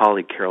his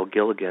colleague Carol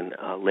Gilligan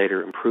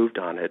later improved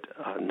on it,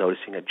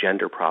 noticing a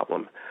gender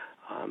problem,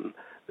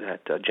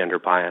 that gender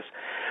bias.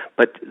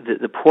 But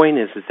the point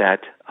is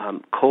that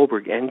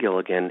Kohlberg and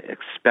Gilligan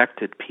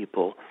expected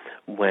people,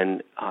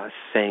 when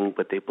saying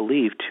what they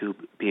believe, to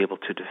be able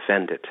to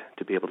defend it,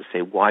 to be able to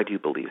say, why do you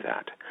believe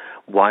that?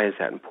 Why is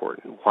that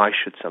important? Why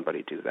should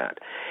somebody do that?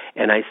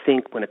 And I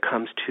think when it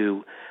comes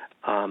to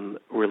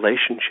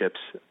relationships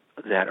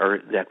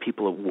that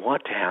people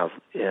want to have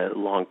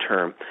long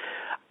term,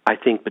 I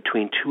think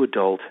between two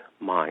adult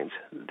minds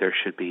there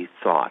should be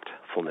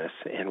thoughtfulness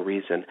and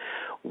reason.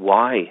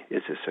 Why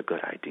is this a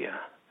good idea?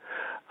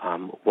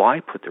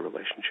 Why put the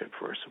relationship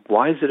first?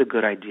 Why is it a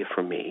good idea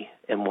for me,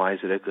 and why is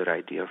it a good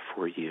idea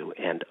for you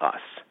and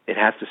us? It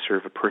has to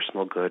serve a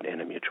personal good and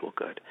a mutual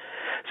good.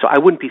 So I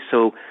wouldn't be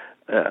so.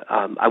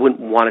 I wouldn't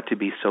want it to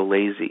be so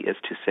lazy as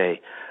to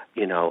say,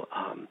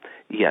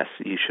 yes,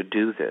 you should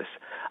do this.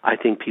 I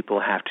think people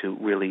have to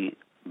really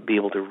be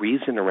able to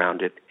reason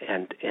around it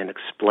and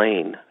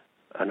explain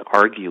and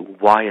argue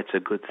why it's a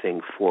good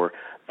thing for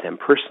them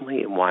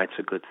personally and why it's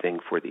a good thing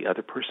for the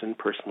other person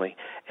personally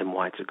and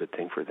why it's a good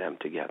thing for them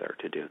together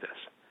to do this.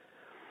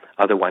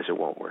 Otherwise, it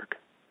won't work.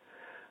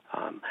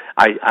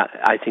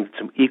 I think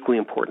it's equally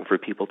important for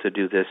people to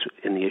do this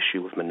in the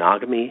issue of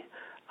monogamy.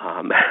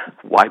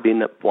 Why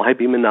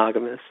be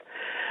monogamous?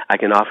 I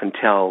can often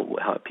tell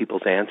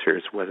people's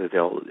answers whether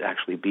they'll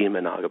actually be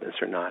monogamous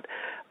or not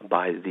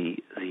by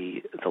the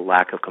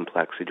lack of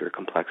complexity or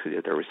complexity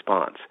of their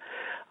response.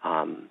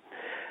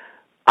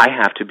 I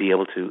have to be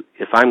able to,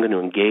 if I'm going to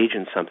engage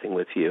in something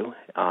with you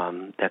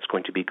that's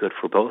going to be good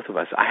for both of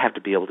us, I have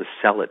to be able to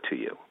sell it to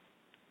you.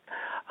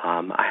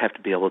 I have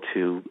to be able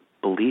to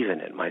believe in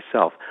it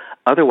myself.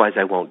 Otherwise,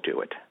 I won't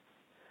do it.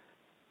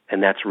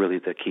 And that's really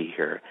the key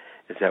here,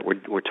 is that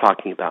we're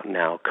talking about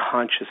now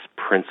conscious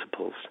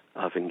principles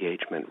of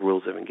engagement,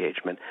 rules of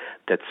engagement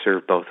that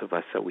serve both of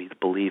us, that we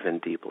believe in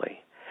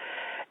deeply.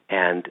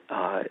 And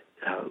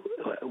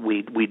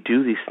we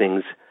do these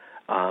things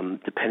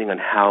depending on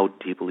how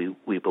deeply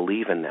we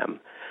believe in them,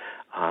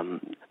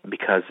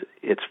 because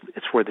it's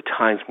for the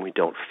times when we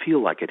don't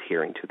feel like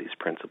adhering to these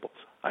principles,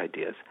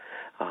 ideas.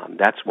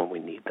 That's when we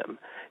need them.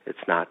 It's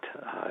not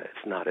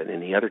at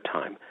any other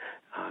time,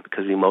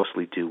 because we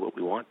mostly do what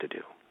we want to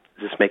do.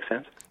 Does this make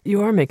sense?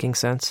 You are making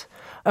sense.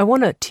 I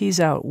want to tease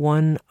out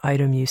one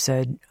item you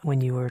said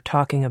when you were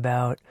talking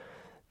about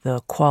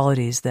the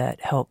qualities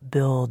that help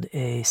build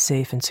a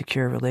safe and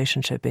secure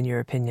relationship, in your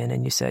opinion.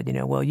 And you said,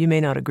 well, you may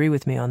not agree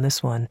with me on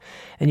this one.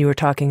 And you were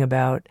talking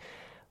about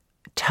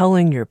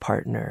telling your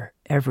partner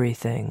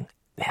everything,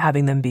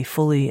 having them be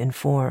fully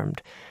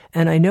informed.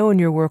 And I know in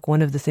your work,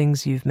 one of the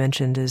things you've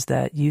mentioned is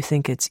that you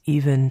think it's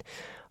even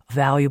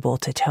valuable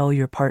to tell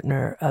your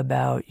partner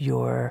about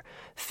your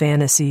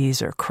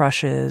fantasies or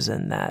crushes,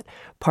 and that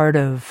part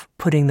of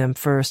putting them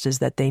first is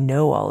that they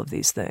know all of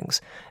these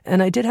things.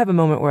 And I did have a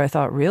moment where I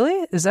thought,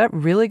 really? Is that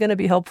really going to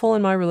be helpful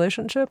in my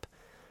relationship?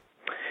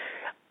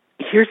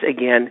 Here's,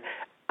 again,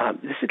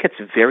 this gets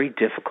very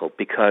difficult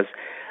because,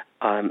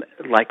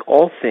 like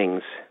all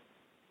things,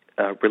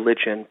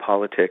 religion,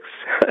 politics,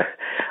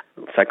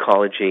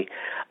 psychology,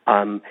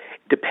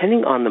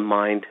 depending on the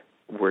mind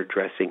we're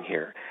addressing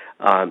here,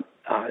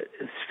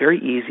 it's very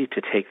easy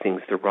to take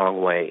things the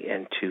wrong way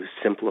and to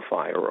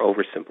simplify or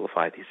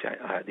oversimplify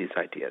these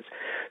ideas.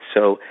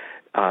 So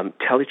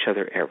tell each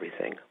other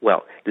everything.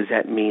 Well, does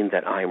that mean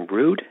that I'm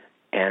rude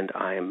and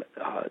I'm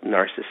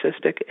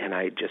narcissistic and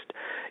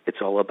it's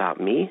all about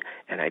me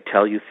and I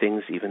tell you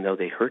things even though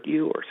they hurt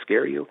you or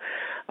scare you?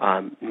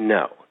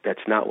 No,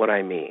 that's not what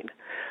I mean.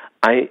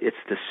 It's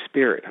the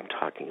spirit I'm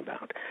talking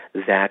about,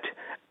 that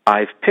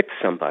I've picked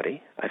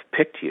somebody, I've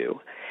picked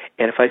you,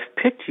 and if I've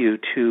picked you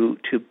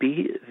to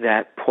be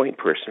that point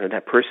person or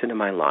that person in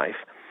my life,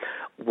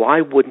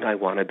 why wouldn't I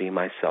want to be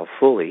myself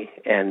fully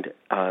and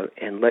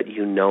let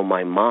you know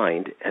my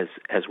mind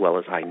as well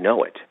as I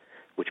know it,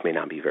 which may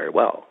not be very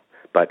well,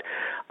 but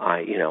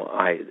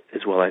I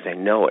as well as I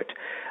know it,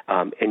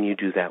 and you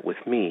do that with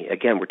me.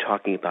 Again, we're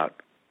talking about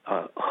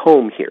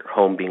home here,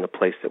 home being a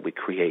place that we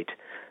create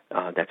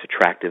that's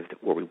attractive,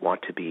 where we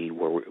want to be,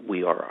 where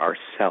we are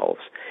ourselves,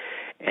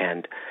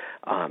 and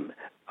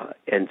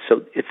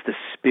so it's the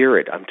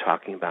spirit I'm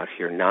talking about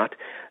here, not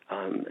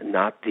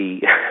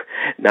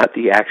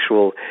the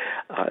actual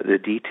the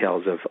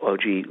details of I'm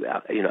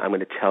going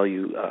to tell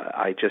you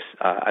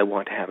I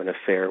want to have an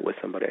affair with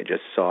somebody I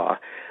just saw.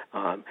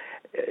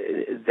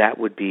 That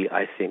would be,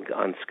 I think,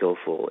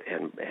 unskillful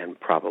and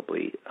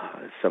probably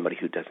somebody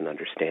who doesn't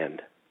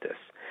understand this.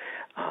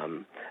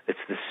 It's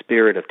the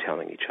spirit of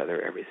telling each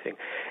other everything,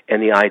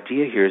 and the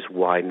idea here is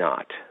why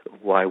not?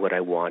 Why would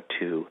I want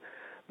to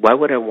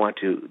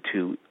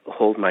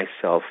hold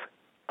myself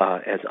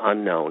as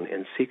unknown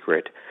and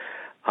secret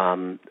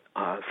from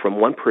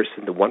one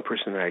person, the one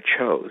person that I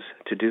chose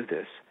to do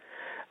this?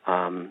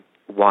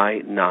 Why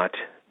not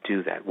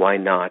do that? Why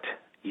not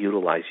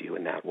utilize you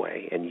in that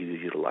way and you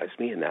utilize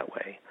me in that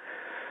way,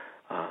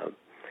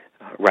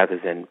 rather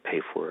than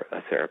pay for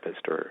a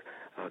therapist or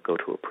go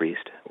to a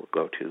priest or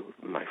go to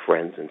my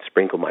friends and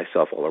sprinkle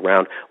myself all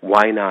around?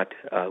 Why not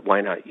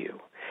you?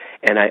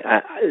 And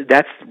I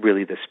that's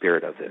really the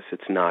spirit of this.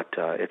 It's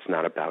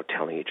not about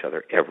telling each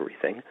other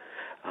everything,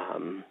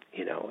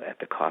 at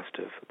the cost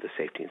of the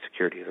safety and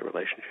security of the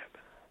relationship.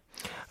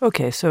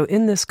 Okay, so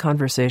in this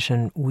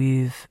conversation,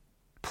 we've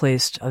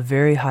placed a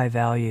very high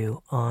value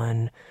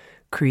on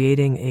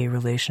creating a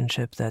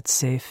relationship that's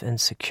safe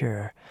and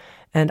secure.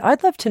 And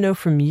I'd love to know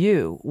from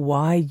you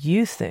why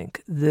you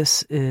think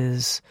this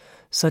is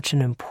such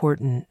an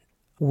important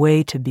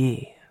way to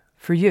be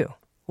for you.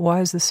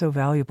 Why is this so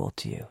valuable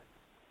to you?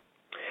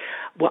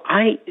 Well,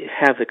 I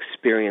have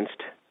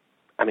experienced,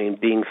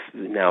 being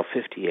now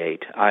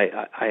 58,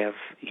 I have,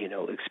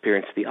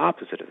 experienced the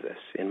opposite of this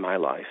in my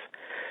life.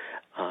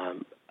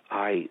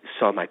 I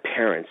saw my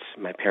parents.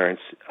 My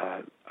parents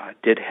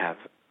did have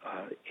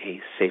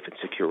a safe and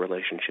secure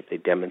relationship. They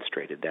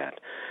demonstrated that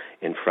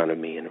in front of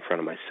me and in front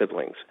of my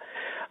siblings.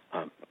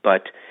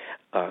 But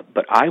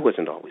I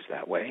wasn't always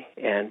that way,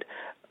 and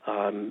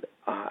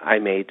I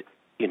made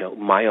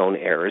my own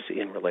errors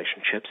in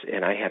relationships,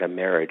 and I had a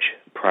marriage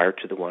prior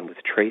to the one with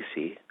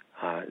Tracy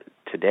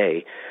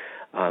today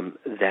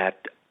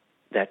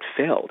that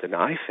failed, and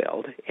I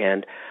failed,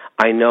 and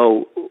I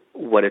know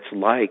what it's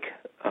like.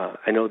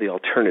 I know the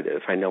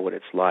alternative. I know what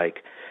it's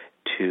like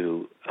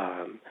to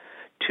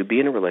be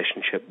in a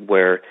relationship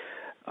where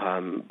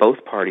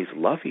both parties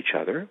love each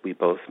other.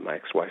 My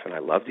ex-wife and I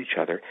loved each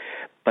other,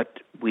 but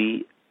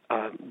we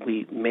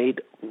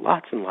made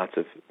lots and lots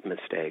of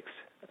mistakes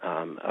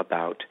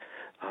about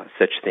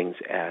such things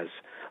as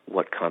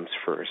what comes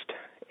first,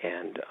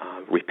 and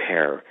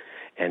repair,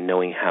 and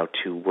knowing how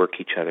to work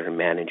each other and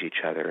manage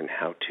each other, and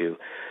how to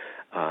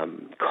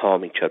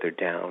calm each other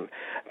down,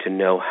 to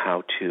know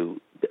how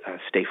to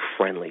stay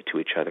friendly to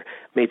each other.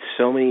 Made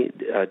so many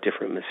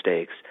different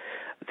mistakes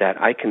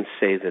that I can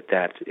say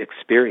that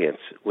experience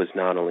was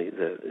not only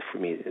for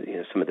me,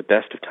 some of the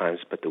best of times,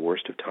 but the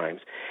worst of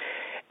times.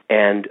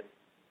 And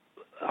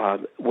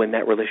when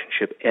that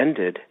relationship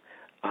ended,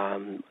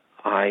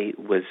 I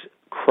was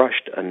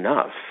crushed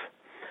enough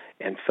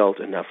and felt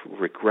enough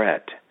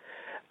regret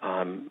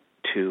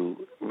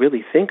to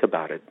really think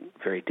about it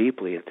very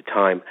deeply. At the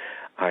time,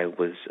 I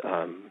was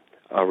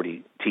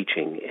already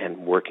teaching and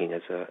working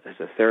as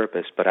a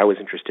therapist, but I was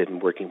interested in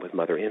working with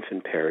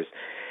mother-infant pairs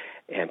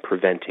and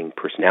preventing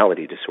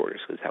personality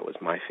disorders, because that was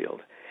my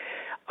field.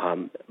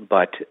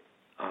 But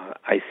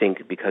I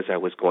think because I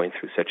was going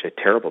through such a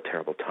terrible,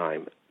 terrible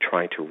time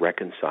trying to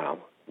reconcile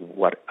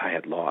what I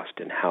had lost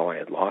and how I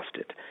had lost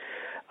it,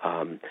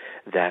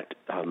 that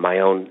my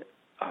own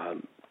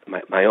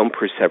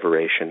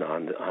perseveration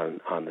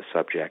on the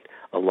subject,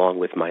 along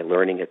with my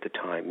learning at the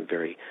time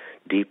very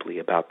deeply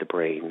about the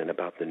brain and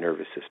about the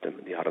nervous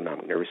system, the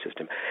autonomic nervous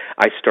system,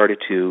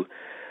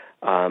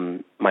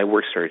 my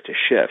work started to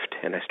shift,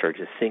 and I started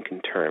to think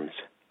in terms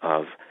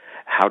of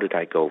how did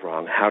I go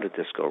wrong? How did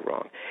this go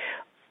wrong?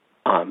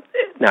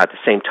 Now, at the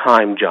same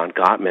time, John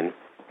Gottman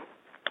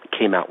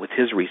came out with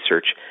his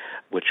research,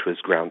 which was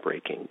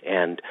groundbreaking,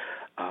 and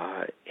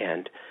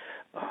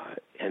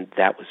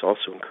that was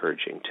also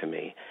encouraging to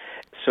me.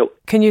 So,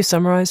 can you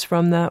summarize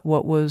from that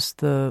what was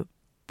the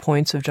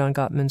points of John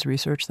Gottman's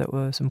research that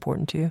was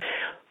important to you?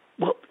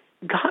 Well,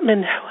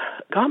 Gottman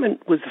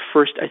was the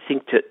first, I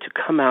think, to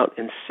come out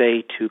and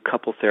say to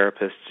couple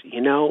therapists,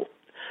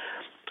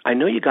 I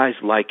know you guys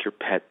like your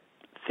pet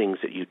things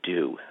that you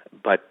do,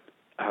 but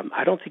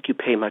I don't think you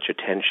pay much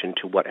attention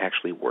to what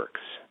actually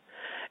works.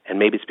 And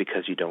maybe it's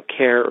because you don't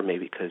care, or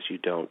maybe because you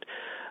don't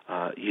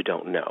you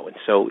don't know. And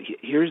so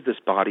here's this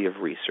body of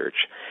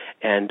research,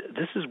 and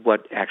this is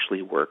what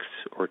actually works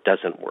or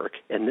doesn't work,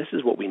 and this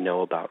is what we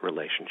know about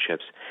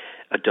relationships,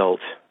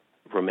 adult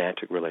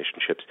romantic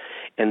relationships,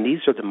 and these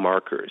are the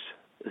markers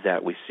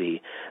that we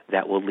see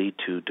that will lead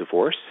to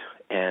divorce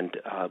and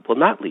will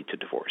not lead to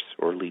divorce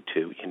or lead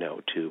to,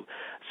 to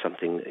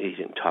something, you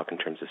didn't talk in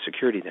terms of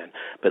security then,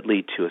 but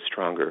lead to a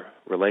stronger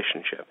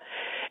relationship.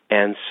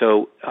 And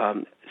so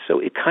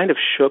it kind of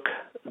shook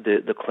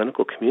the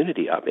clinical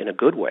community up in a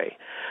good way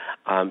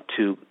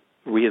to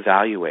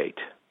reevaluate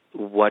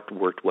what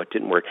worked, what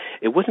didn't work.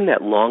 It wasn't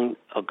that long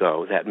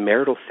ago that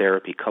marital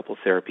therapy, couple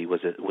therapy,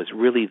 was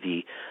really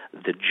the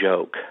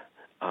joke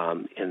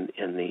in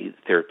the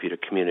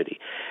therapeutic community.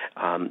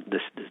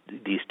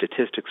 These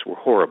statistics were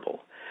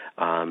horrible.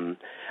 And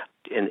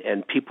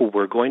people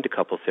were going to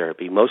couple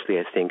therapy. Mostly,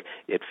 I think,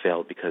 it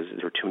failed because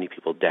there were too many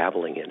people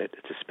dabbling in it.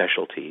 It's a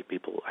specialty.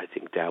 People, I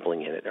think,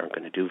 dabbling in it aren't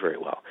going to do very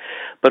well.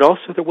 But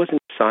also, there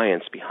wasn't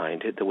science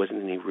behind it. There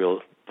wasn't any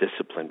real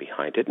discipline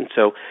behind it. And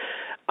so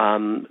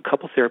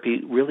couple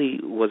therapy really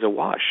was a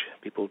wash.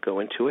 People would go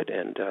into it,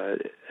 and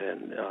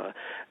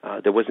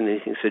there wasn't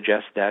anything to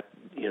suggest that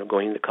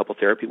going into couple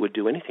therapy would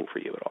do anything for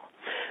you at all.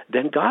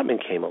 Then Gottman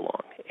came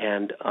along,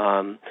 and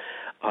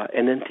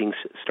then things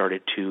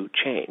started to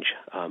change.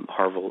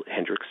 Harville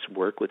Hendricks'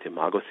 work with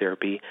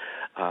imagotherapy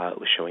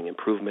was showing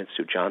improvements.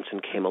 Sue Johnson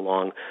came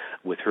along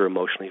with her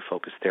emotionally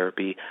focused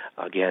therapy.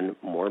 Again,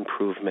 more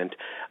improvement.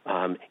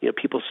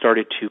 People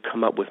started to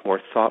come up with more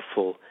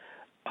thoughtful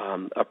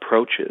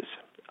approaches,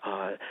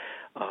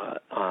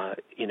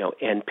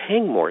 and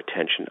paying more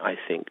attention, I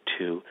think,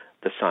 to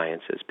the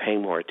sciences,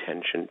 paying more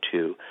attention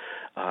to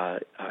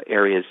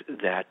areas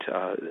that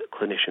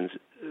clinicians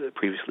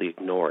previously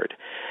ignored.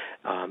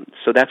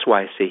 So that's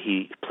why I say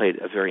he played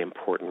a very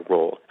important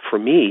role. For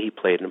me, he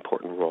played an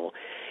important role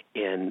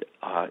in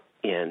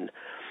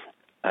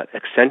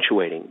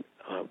accentuating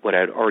what I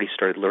had already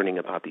started learning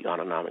about the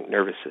autonomic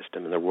nervous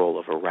system and the role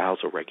of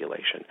arousal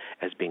regulation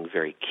as being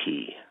very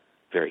key,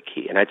 very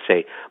key. And I'd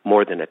say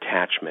more than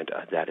attachment,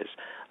 that is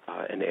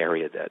an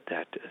area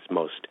that is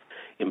most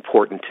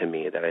important to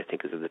me, that I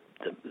think is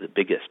the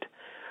biggest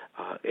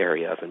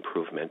area of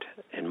improvement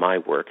in my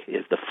work,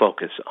 is the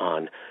focus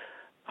on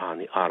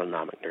the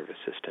autonomic nervous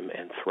system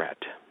and threat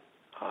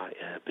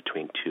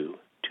between two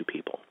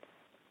people.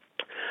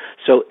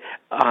 So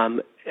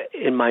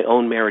in my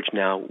own marriage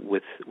now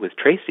with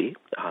Tracy,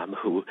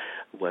 who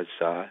was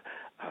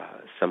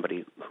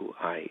somebody who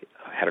I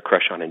had a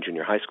crush on in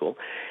junior high school,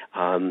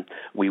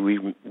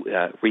 we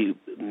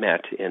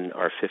met in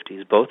our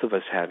 50s, both of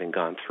us having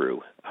gone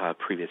through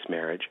previous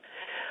marriage.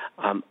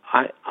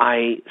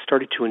 I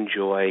started to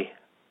enjoy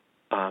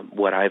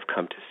what I've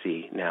come to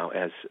see now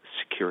as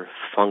secure,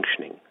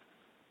 functioning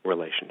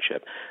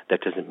relationship.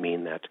 That doesn't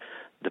mean that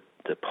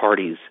the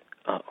parties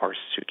are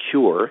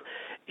secure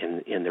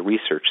in the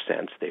research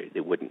sense. They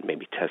wouldn't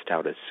maybe test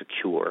out as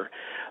secure,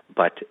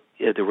 but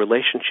the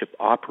relationship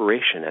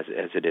operation as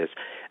it is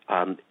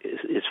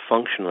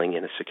functioning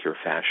in a secure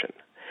fashion,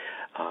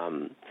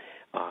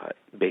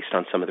 based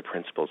on some of the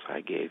principles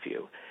I gave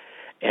you.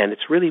 And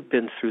it's really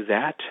been through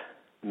that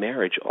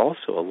marriage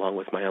also, along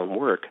with my own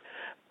work,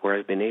 where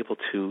I've been able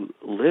to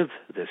live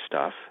this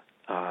stuff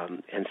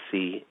and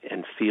see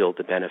and feel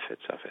the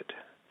benefits of it.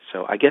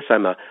 So I guess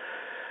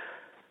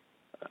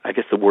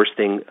the worst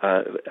thing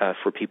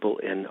for people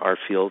in our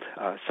field,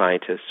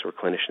 scientists or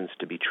clinicians,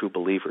 to be true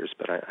believers,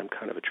 but I'm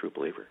kind of a true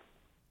believer.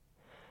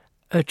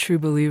 A true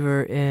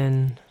believer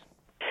in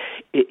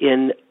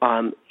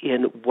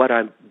what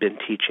I've been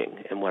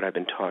teaching and what I've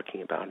been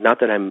talking about. Not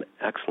that I'm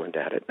excellent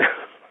at it,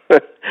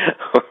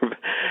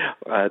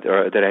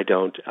 or that I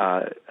don't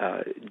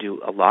do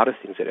a lot of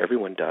things that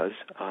everyone does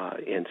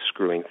in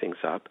screwing things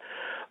up,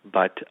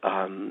 but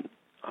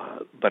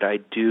I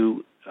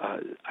do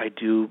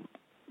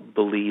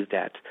believe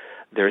that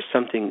there is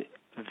something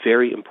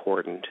very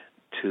important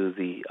to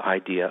the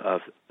idea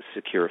of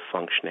secure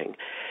functioning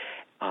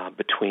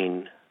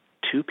between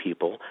two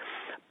people.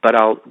 But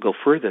I'll go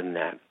further than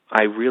that.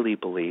 I really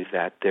believe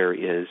that there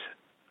is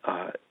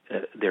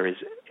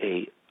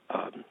a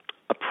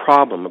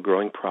problem, a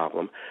growing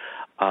problem,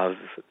 of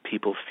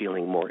people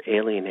feeling more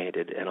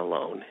alienated and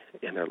alone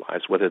in their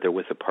lives, whether they're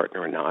with a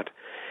partner or not,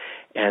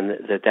 and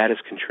that is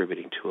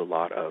contributing to a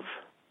lot of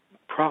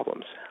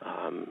problems,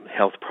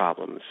 health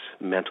problems,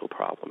 mental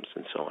problems,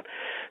 and so on.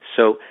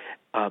 So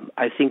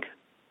I think,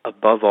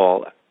 above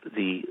all,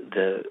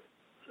 the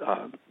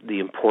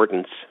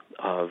importance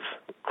of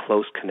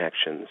close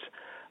connections,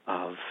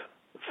 of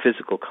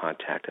physical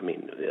contact. I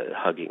mean,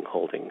 hugging,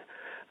 holding,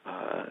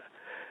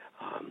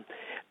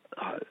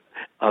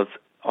 of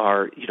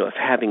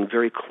having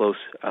very close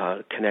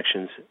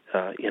connections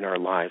in our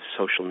lives,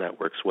 social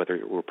networks, whether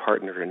we're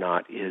partnered or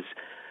not, is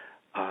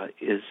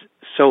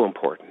so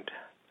important.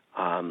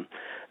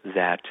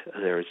 That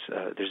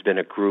there's been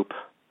a group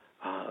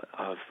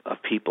of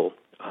people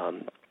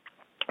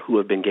who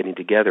have been getting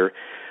together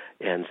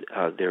And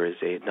there is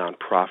a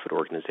nonprofit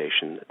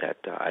organization that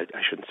I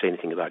shouldn't say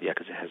anything about yet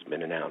because it hasn't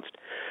been announced.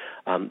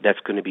 That's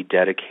going to be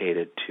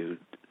dedicated to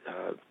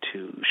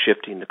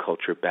shifting the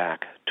culture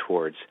back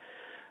towards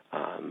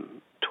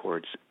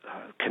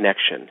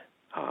connection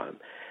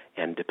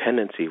and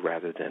dependency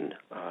rather than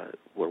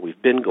where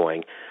we've been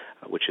going,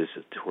 which is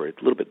a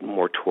little bit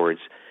more towards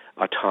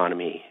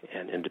autonomy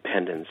and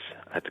independence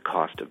at the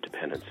cost of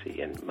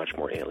dependency and much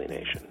more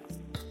alienation.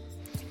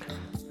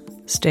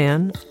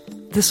 Stan,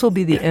 this will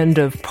be the end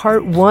of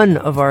part 1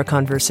 of our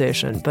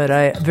conversation, but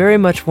I very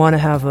much want to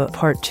have a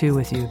part 2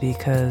 with you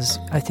because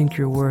I think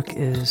your work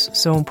is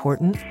so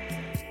important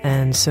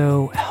and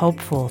so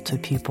helpful to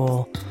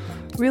people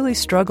really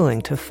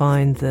struggling to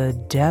find the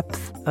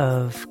depth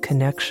of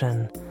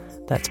connection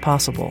that's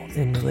possible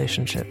in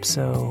relationships.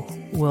 So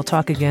we'll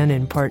talk again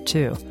in part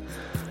 2.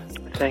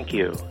 Thank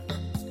you.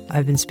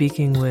 I've been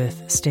speaking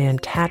with Stan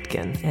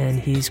Tatkin, and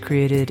he's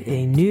created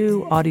a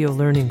new audio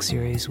learning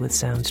series with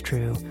Sounds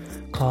True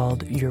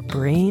called Your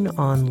Brain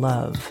on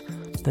Love,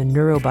 the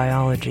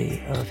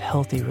Neurobiology of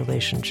Healthy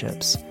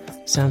Relationships.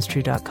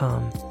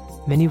 SoundsTrue.com.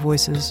 Many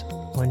voices,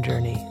 one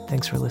journey.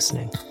 Thanks for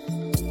listening.